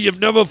telling me you've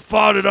never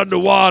farted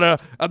underwater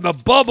and the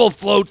bubble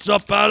floats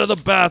up out of the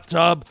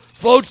bathtub,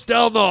 floats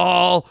down the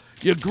hall,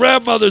 your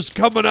grandmother's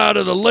coming out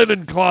of the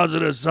linen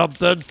closet or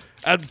something,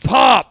 and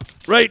pop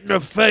right in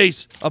her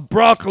face a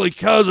broccoli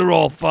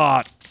casserole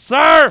fart.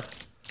 Sir!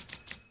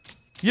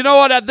 You know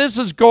what? This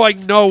is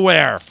going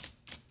nowhere.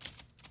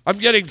 I'm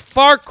getting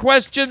fart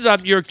questions.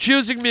 You're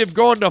accusing me of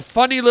going to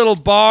funny little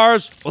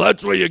bars. Well,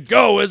 that's where you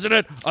go, isn't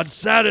it? On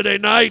Saturday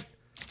night.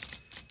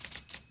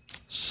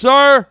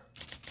 sir?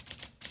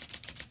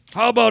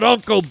 How about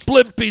Uncle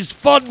Blimpy's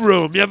Fun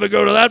Room? You ever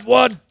go to that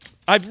one?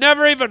 I've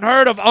never even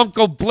heard of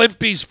Uncle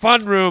Blimpy's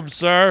Fun Room,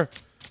 sir.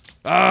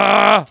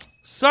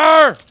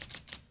 Sir?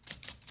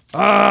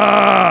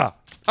 All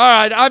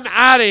right, I'm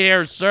out of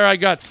here, sir. I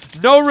got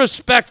no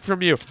respect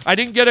from you. I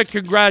didn't get a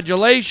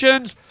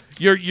congratulations.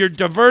 You're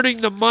diverting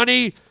the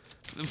money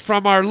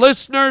from our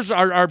listeners,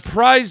 our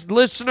prized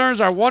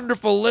listeners, our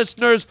wonderful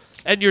listeners,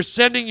 and you're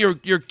sending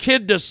your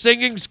kid to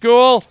singing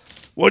school.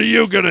 What are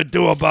you going to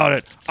do about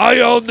it?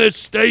 I own this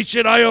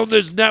station, I own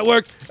this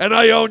network, and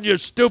I own your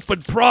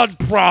stupid prod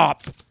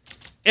prop.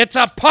 It's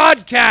a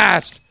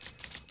podcast.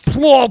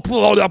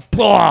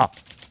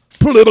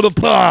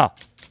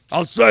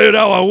 I'll say it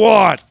how I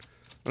want.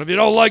 And if you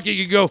don't like it,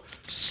 you can go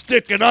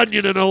stick an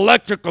onion in an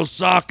electrical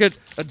socket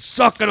and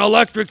suck an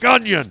electric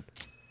onion.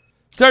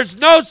 There's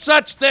no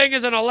such thing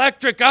as an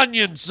electric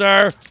onion,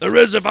 sir. There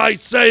is if I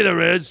say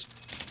there is.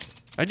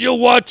 And you'll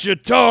watch your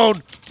tone,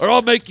 or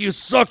I'll make you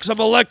suck some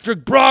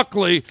electric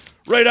broccoli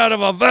right out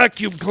of a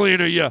vacuum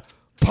cleaner, you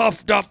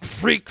puffed up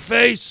freak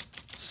face.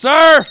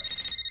 Sir,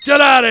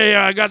 get out of here.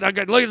 I got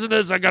listen to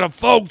this, I got a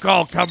phone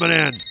call coming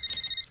in.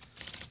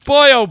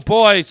 Boy, oh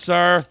boy,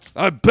 sir.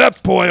 I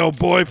bet boy, oh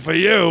boy, for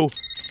you.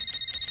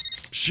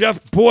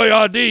 Chef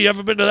Boyardee, you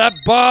ever been to that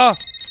bar?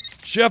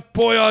 Chef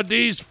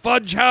Boyardee's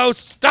Fudge House?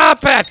 Stop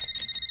it!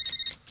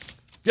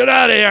 Get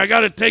out of here. I got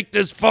to take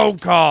this phone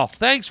call.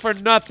 Thanks for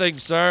nothing,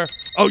 sir.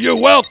 Oh, you're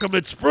welcome.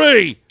 It's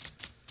free.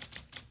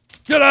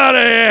 Get out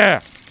of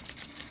here.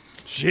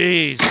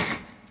 Jeez.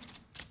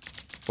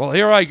 Well,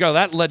 here I go.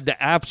 That led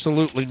to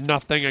absolutely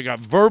nothing. I got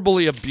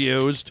verbally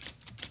abused.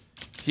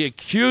 He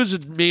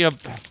accused me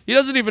of... He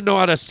doesn't even know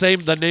how to say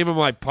the name of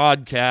my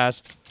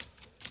podcast.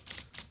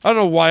 I don't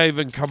know why I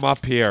even come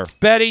up here.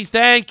 Betty,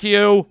 thank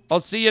you. I'll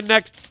see you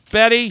next...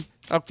 Betty?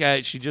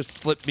 Okay, she just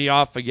flipped me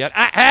off again.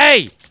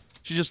 Hey!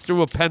 She just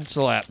threw a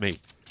pencil at me.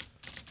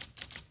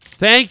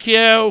 Thank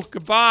you.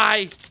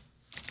 Goodbye.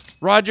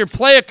 Roger,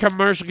 play a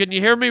commercial. Can you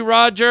hear me,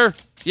 Roger?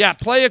 Yeah,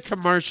 play a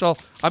commercial.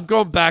 I'm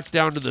going back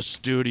down to the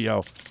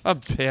studio. I'm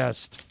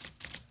pissed.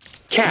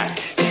 Cat,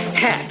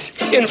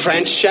 hat. In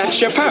French,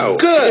 chapeau.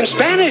 Good. In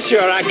Spanish,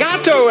 you're a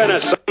gato in a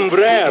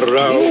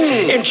sombrero.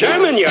 In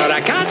German, you're a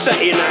Katze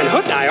in ein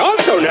Hut, I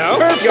also know.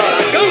 You're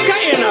a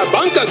gonka in a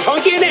bunker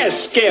punkin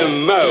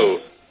Eskimo.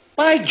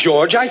 By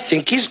George, I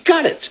think he's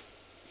got it.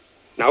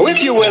 Now,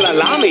 if you will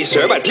allow me,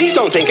 sir, but please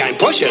don't think I'm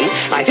pushing,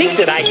 I think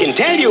that I can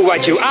tell you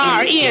what you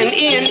are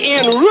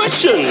in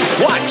Russian.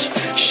 What?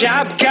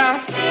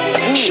 Shabka,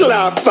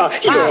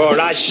 shlappa. You're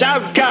a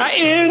shabka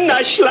in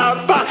a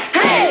shlappa.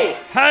 Hey!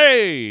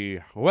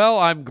 Hey! Well,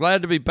 I'm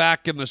glad to be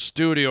back in the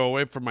studio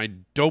away from my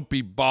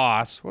dopey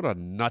boss. What a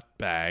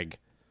nutbag.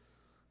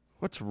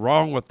 What's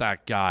wrong with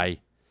that guy?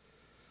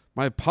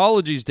 My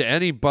apologies to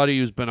anybody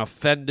who's been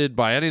offended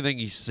by anything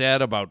he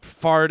said about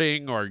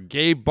farting or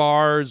gay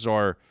bars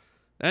or...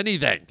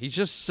 anything. He's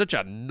just such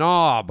a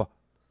knob.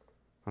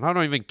 And I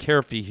don't even care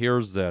if he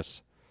hears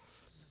this.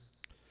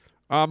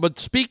 But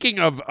speaking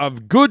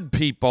of good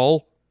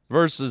people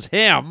versus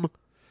him,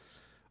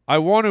 I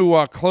want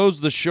to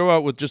close the show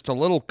out with just a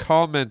little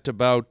comment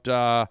about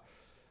the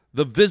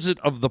visit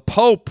of the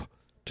Pope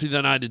to the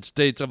United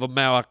States of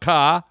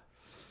America.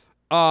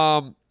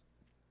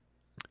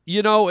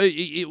 You know,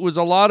 it was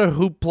a lot of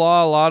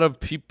hoopla, a lot of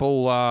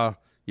people,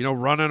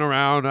 running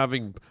around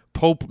having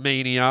Pope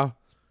mania.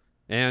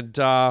 And,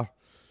 at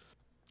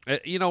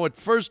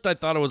first I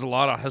thought it was a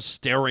lot of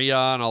hysteria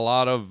and a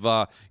lot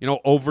of,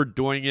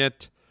 overdoing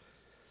it.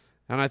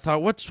 And I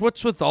thought, what's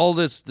with all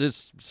this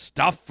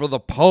stuff for the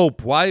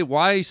Pope?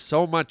 Why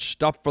so much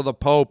stuff for the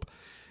Pope?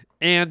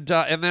 And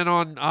then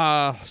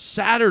on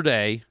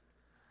Saturday,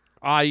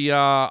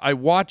 I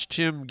watched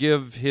him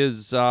give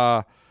his,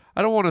 I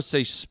don't want to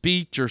say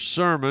speech or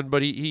sermon,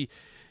 but he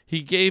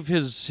gave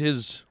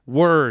his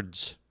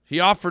words. He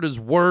offered his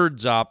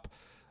words up.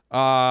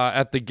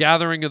 At the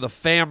Gathering of the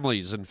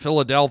Families in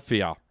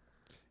Philadelphia.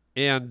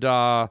 And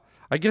I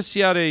guess he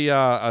had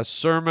a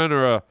sermon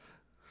or a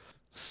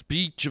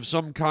speech of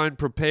some kind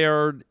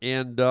prepared,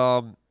 and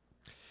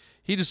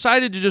he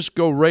decided to just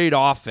go right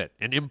off it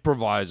and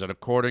improvise it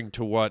according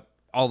to what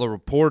all the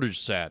reporters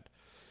said.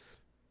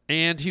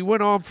 And he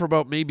went on for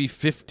about maybe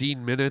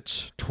 15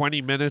 minutes,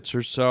 20 minutes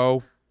or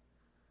so.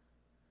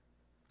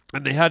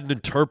 And they had an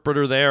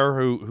interpreter there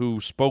who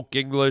spoke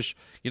English.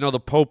 You know, the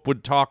Pope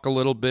would talk a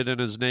little bit in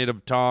his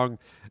native tongue,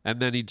 and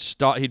then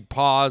he'd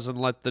pause and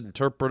let the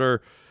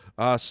interpreter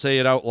say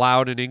it out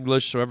loud in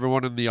English so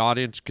everyone in the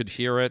audience could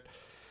hear it.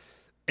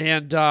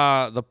 And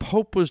the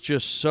Pope was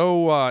just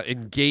so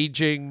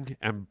engaging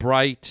and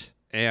bright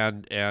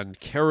and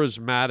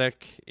charismatic,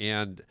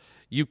 and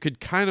you could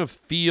kind of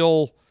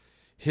feel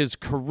his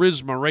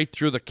charisma right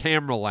through the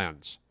camera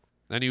lens.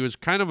 And he was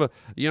kind of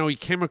he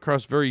came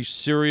across very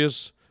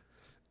serious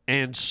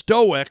and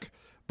stoic,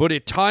 but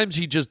at times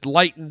he just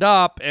lightened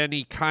up and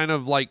he kind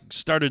of like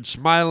started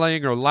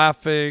smiling or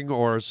laughing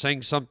or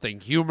saying something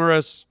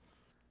humorous.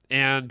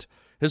 And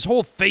His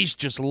whole face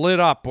just lit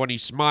up when he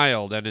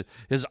smiled, and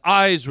his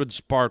eyes would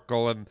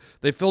sparkle, and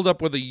they filled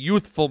up with a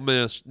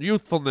youthfulness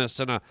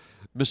and a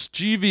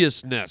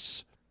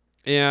mischievousness.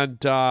 And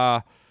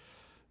there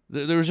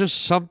was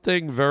just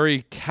something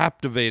very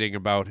captivating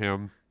about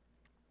him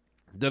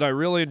that I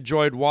really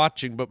enjoyed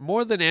watching. But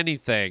more than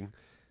anything,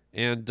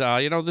 and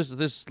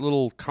this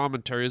little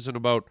commentary isn't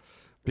about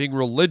being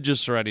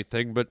religious or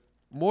anything, but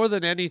more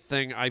than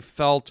anything, I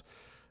felt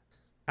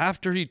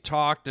after he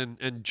talked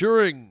and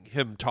during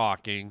him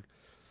talking,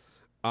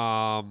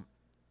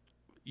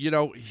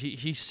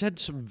 he said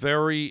some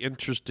very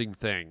interesting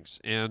things.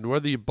 And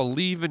whether you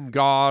believe in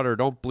God or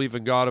don't believe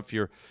in God,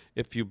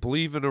 if you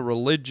believe in a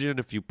religion,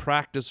 if you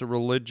practice a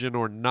religion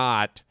or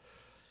not,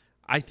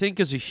 I think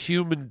as a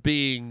human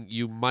being,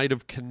 you might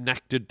have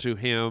connected to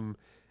him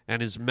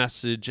and his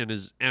message and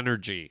his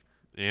energy.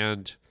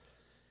 And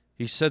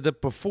he said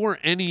that before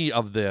any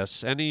of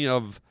this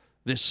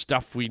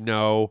stuff we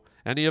know,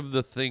 any of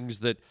the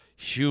things that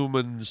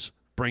humans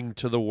bring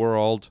to the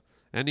world,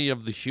 any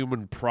of the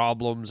human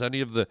problems,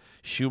 any of the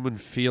human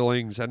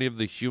feelings, any of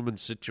the human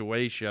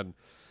situation,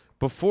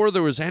 before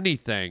there was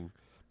anything,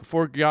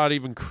 before God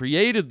even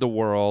created the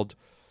world,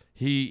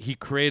 he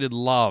created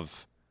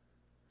love.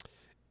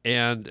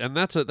 And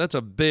that's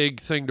a big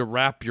thing to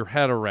wrap your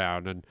head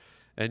around.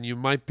 And you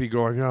might be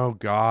going, oh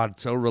God,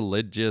 so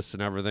religious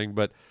and everything,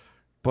 but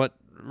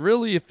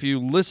really, if you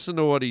listen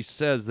to what he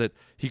says, that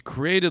he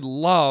created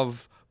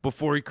love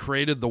before he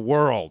created the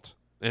world.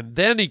 And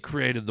then he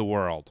created the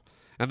world.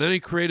 And then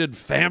he created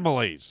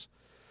families.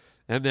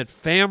 And that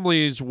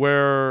families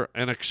were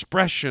an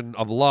expression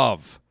of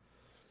love.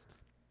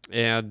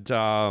 And,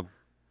 I'm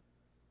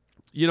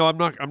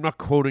not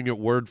quoting it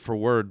word for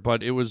word,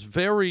 but it was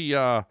very,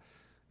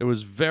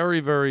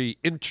 very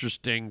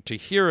interesting to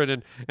hear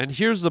it. And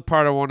here's the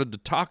part I wanted to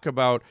talk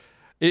about.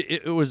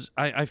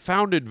 I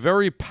found it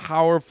very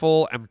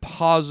powerful and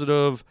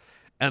positive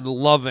and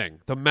loving,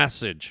 the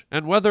message.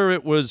 And whether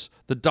it was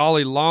the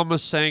Dalai Lama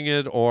saying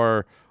it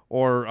or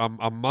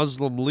a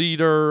Muslim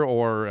leader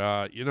or,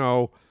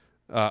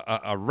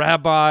 a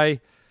rabbi,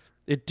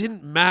 it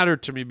didn't matter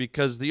to me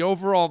because the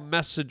overall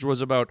message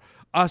was about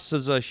us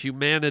as a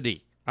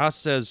humanity,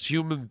 us as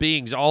human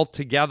beings all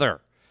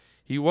together.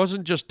 He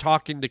wasn't just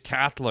talking to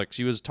Catholics.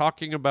 He was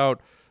talking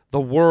about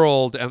the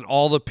world and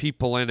all the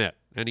people in it.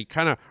 And he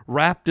kind of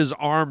wrapped his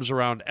arms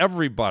around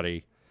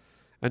everybody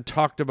and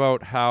talked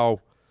about how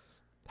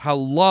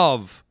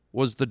love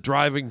was the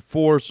driving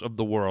force of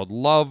the world.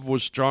 Love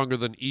was stronger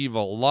than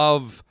evil.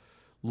 Love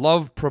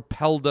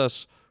propelled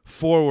us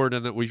forward,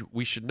 and that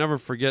we should never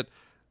forget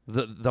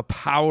the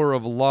power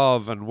of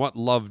love and what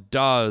love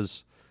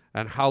does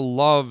and how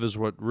love is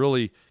what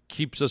really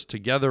keeps us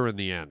together in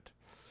the end.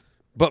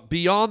 But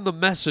beyond the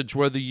message,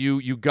 whether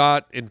you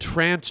got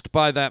entranced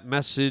by that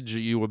message, or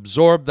you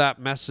absorbed that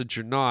message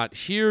or not,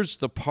 here's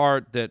the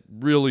part that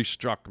really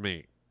struck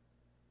me.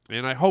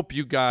 And I hope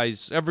you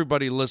guys,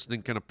 everybody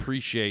listening, can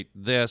appreciate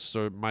this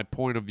or my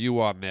point of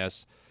view on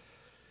this.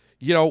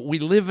 We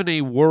live in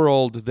a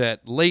world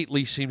that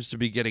lately seems to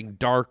be getting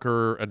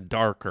darker and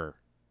darker.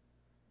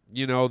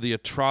 The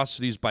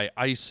atrocities by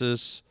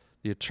ISIS,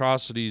 the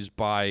atrocities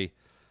by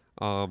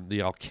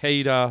the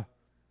Al-Qaeda,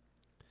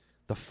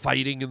 the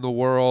fighting in the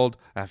world,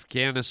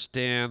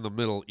 Afghanistan, the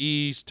Middle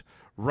East,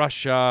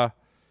 Russia,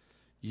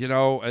 the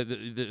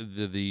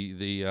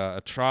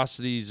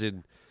atrocities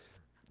in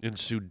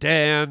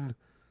Sudan,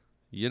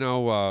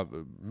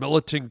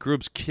 militant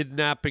groups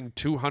kidnapping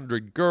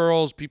 200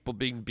 girls, people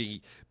being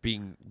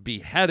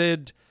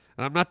beheaded.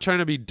 And I'm not trying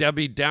to be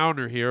Debbie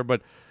Downer here,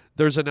 but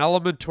there's an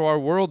element to our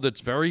world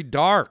that's very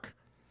dark.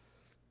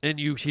 And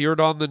you hear it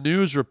on the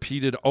news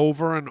repeated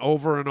over and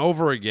over and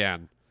over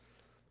again.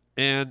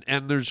 And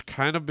there's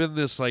kind of been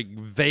this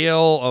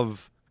veil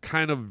of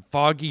kind of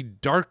foggy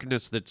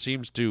darkness that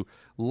seems to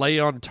lay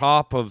on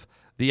top of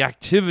the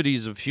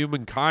activities of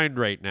humankind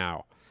right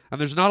now. And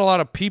there's not a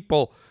lot of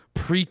people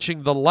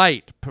preaching the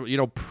light,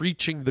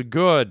 preaching the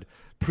good,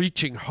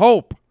 preaching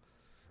hope.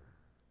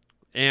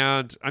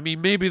 And, I mean,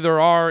 maybe there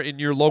are in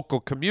your local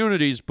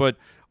communities, but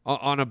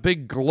on a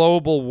big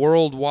global,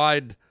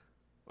 worldwide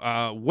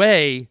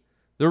way,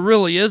 there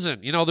really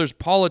isn't. There's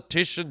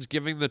politicians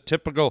giving the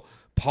typical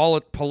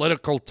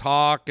political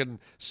talk and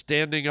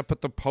standing up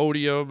at the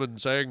podium and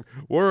saying,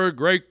 we're a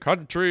great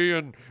country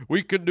and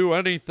we can do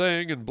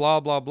anything and blah,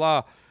 blah,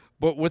 blah.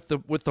 But with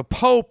the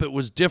Pope, it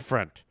was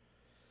different.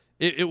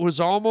 It was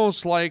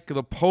almost like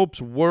the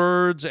Pope's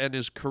words and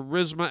his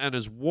charisma and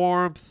his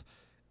warmth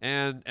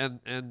and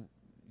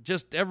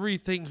just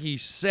everything he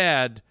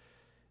said,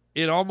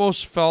 it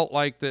almost felt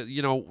like that,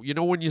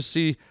 when you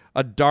see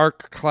a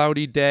dark,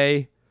 cloudy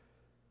day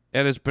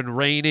and it's been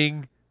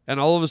raining and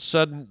all of a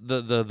sudden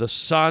the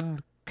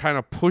sun kind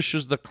of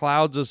pushes the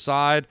clouds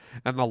aside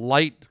and the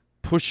light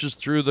pushes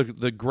through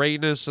the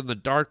grayness and the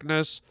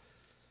darkness,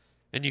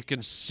 and you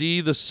can see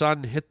the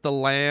sun hit the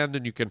land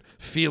and you can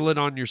feel it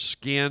on your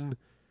skin.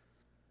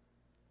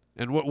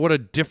 And what a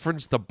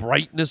difference the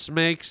brightness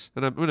makes.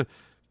 And I'm going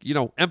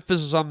to,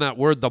 emphasis on that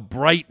word, the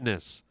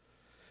brightness.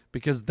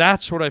 because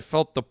that's what I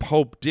felt the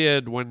Pope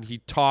did when he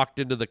talked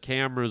into the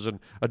cameras and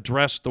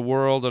addressed the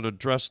world and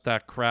addressed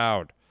that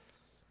crowd.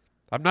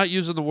 I'm not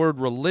using the word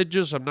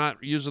religious. I'm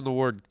not using the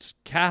word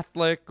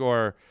Catholic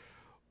or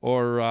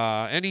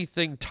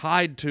anything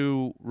tied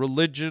to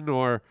religion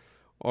or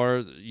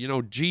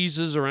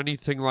Jesus or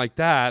anything like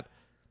that,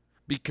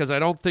 because I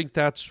don't think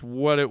that's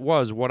what it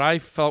was. What I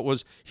felt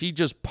was he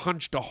just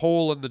punched a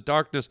hole in the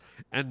darkness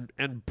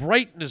and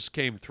brightness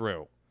came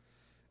through.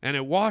 And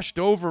it washed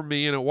over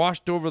me and it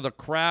washed over the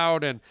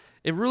crowd, and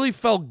it really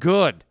felt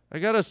good. I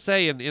got to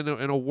say, in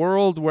a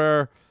world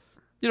where,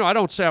 I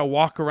don't say I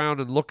walk around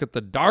and look at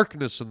the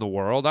darkness in the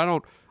world. I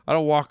don't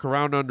walk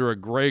around under a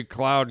gray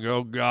cloud and go,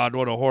 oh, God,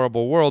 what a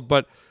horrible world.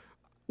 But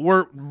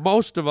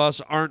most of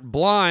us aren't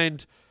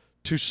blind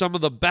to some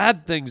of the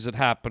bad things that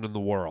happen in the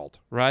world,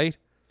 right?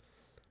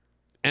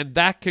 And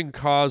that can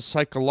cause,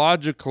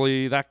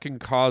 psychologically,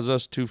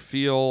 us to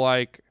feel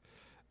like,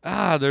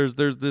 there's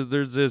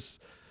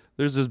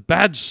this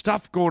bad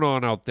stuff going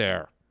on out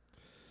there.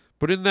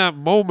 But in that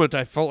moment,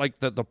 I felt like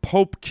that the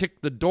Pope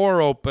kicked the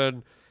door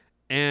open,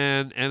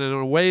 and in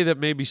a way that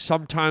maybe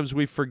sometimes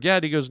we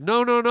forget, he goes,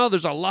 no,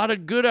 there's a lot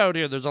of good out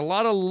here. There's a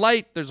lot of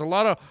light. There's a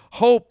lot of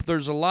hope.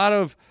 There's a lot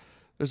of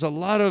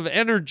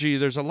energy.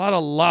 There's a lot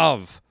of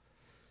love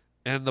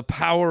and the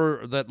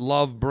power that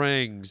love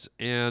brings.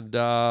 And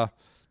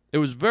it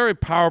was very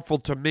powerful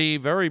to me,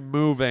 very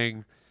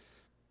moving,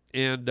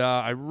 and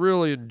I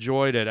really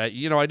enjoyed it. I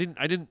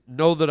didn't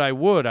know that I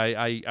would.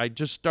 I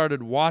just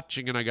started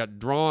watching and I got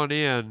drawn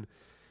in,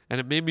 and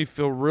it made me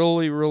feel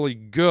really, really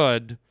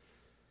good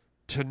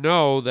to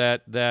know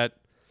that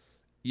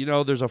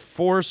there's a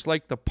force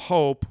like the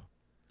Pope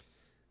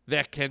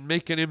that can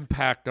make an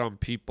impact on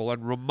people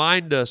and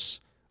remind us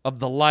of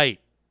the light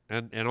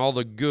and all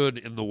the good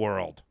in the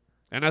world.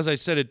 And as I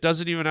said, it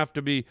doesn't even have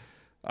to be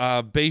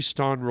based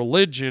on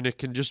religion. It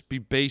can just be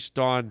based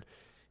on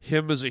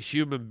him as a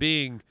human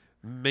being,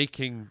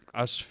 making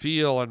us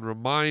feel and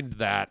remind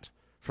that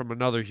from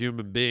another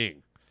human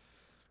being.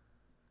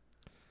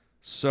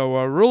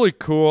 So really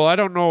cool. I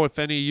don't know if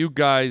any of you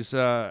guys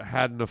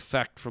had an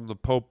effect from the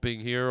Pope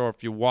being here, or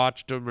if you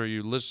watched him or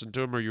you listened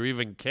to him or you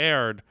even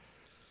cared.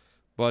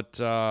 But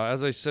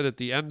as I said, at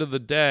the end of the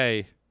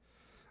day,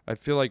 I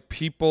feel like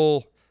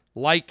people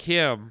like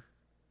him,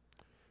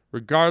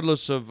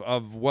 regardless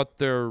of what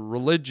their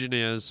religion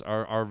is,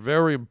 are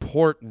very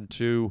important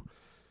to,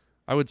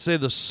 I would say,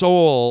 the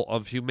soul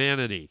of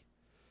humanity.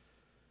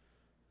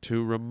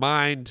 To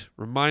remind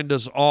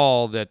us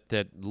all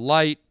that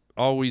light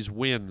always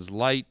wins.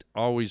 Light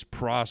always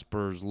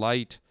prospers.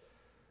 Light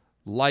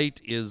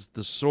is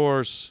the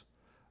source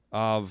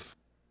of,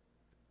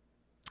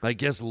 I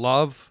guess,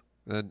 love,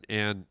 and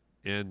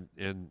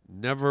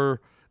never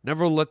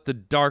let the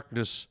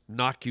darkness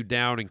knock you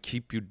down and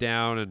keep you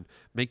down and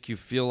make you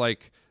feel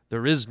like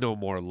there is no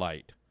more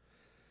light.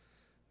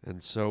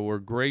 And so we're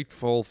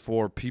grateful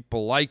for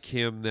people like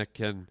him that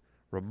can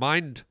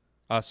remind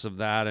us of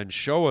that and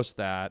show us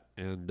that.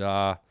 And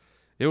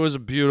it was a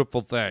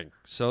beautiful thing.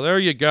 So there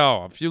you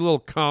go. A few little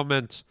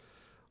comments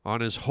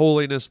on His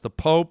Holiness the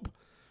Pope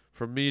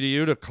from me to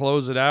you to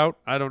close it out.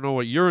 I don't know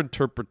what your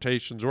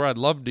interpretations were. I'd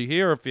love to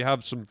hear if you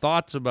have some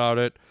thoughts about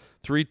it.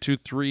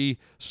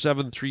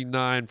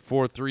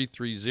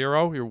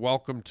 323-739-4330. You're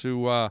welcome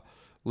to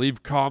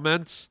leave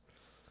comments.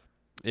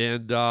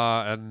 And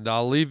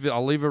I'll leave it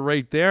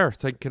right there,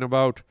 thinking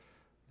about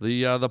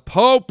the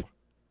Pope,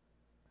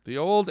 the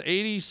old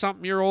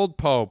 80-something-year-old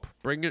Pope,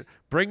 bringing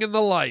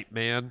the light,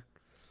 man.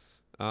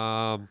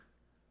 And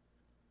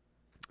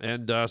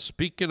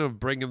speaking of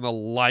bringing the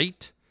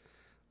light,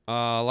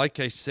 like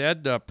I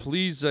said,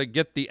 please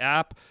get the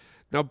app.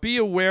 Now, be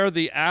aware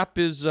the app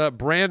is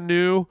brand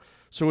new,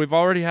 so we've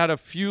already had a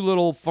few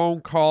little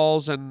phone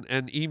calls and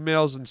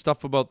emails and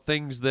stuff about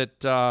things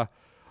that are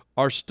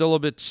still a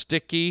bit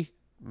sticky.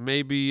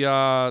 Maybe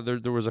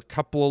there was a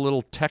couple of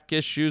little tech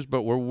issues,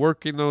 but we're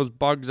working those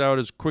bugs out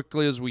as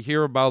quickly as we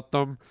hear about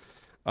them.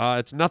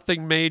 It's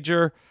nothing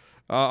major.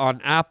 On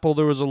Apple,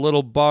 there was a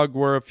little bug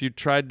where if you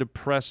tried to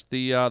press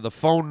the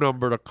phone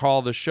number to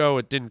call the show,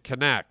 it didn't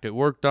connect. It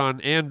worked on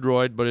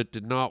Android, but it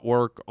did not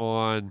work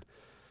on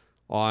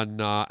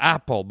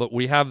Apple. But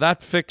we have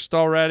that fixed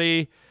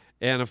already,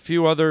 and a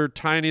few other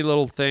tiny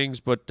little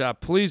things.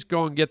 But please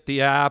go and get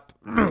the app.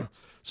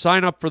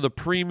 Sign up for the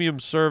premium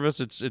service.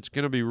 It's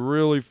going to be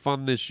really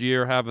fun this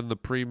year having the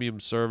premium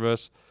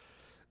service.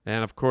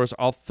 And, of course,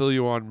 I'll fill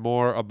you on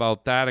more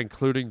about that,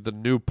 including the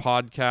new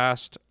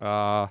podcast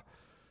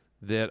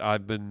that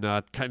I've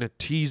been kind of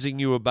teasing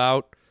you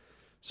about.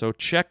 So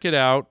check it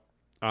out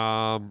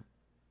on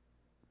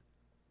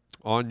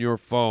your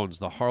phones,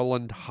 the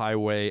Harland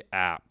Highway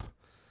app.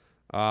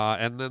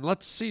 And then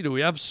let's see, do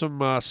we have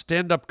some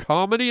stand-up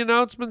comedy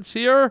announcements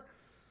here?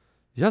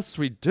 Yes,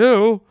 we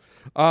do.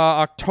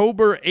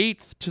 October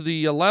 8th to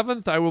the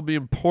 11th, I will be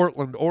in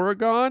Portland,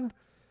 Oregon.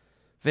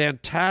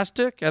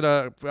 Fantastic. At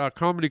a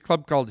comedy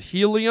club called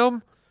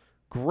Helium.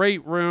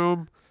 Great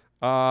room.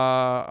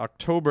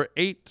 October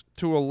 8th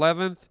to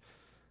 11th.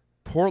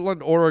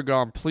 Portland,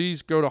 Oregon,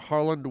 please go to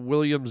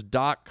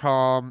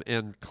harlandwilliams.com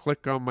and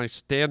click on my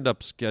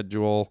stand-up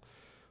schedule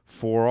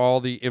for all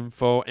the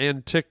info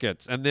and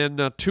tickets. And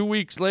then 2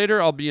 weeks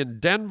later, I'll be in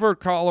Denver,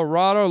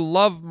 Colorado.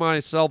 Love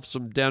myself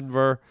some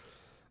Denver.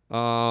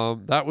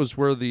 That was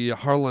where the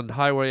Harland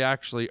Highway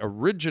actually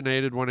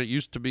originated when it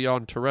used to be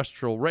on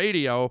terrestrial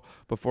radio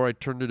before I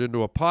turned it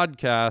into a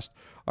podcast.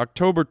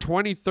 October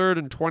 23rd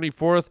and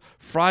 24th,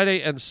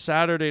 Friday and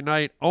Saturday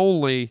night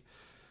only.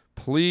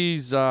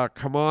 Please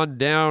come on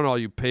down, all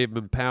you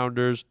pavement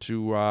pounders,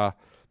 to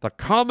the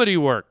Comedy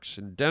Works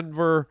in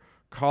Denver,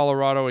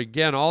 Colorado.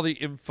 Again, all the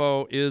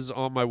info is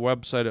on my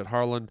website at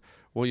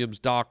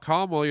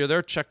harlandwilliams.com. While you're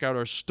there, check out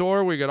our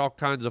store. We got all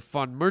kinds of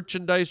fun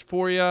merchandise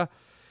for you.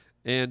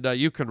 And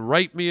you can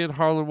write me at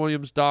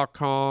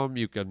harlandwilliams.com.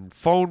 You can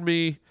phone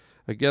me.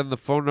 Again, the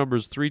phone number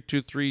is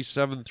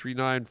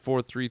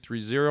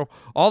 323-739-4330.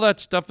 All that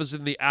stuff is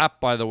in the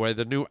app, by the way,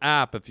 the new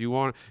app. If you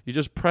want, you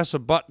just press a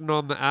button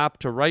on the app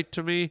to write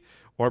to me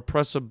or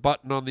press a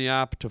button on the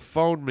app to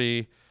phone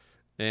me,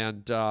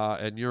 and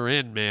you're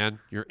in, man.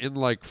 You're in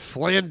like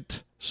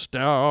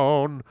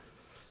Flintstone.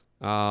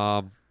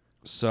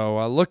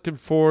 So looking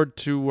forward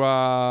to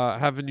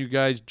having you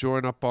guys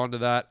join up onto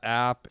that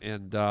app,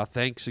 and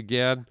thanks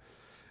again.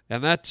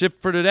 And that's it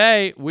for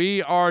today.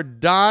 We are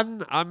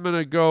done. I'm going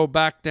to go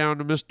back down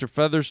to Mr.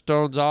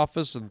 Featherstone's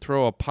office and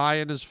throw a pie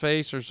in his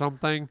face or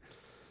something.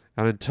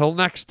 And until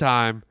next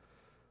time,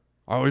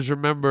 always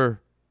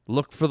remember,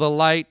 look for the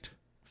light,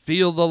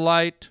 feel the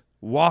light,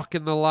 walk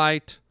in the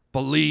light,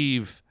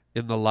 believe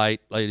in the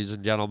light, ladies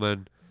and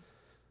gentlemen.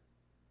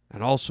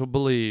 And also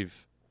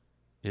believe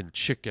in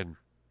chicken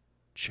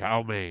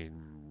chow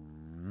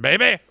mein,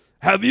 baby.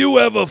 Have you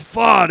ever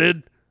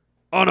farted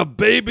on a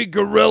baby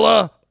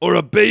gorilla or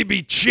a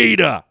baby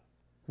cheetah?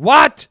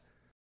 What?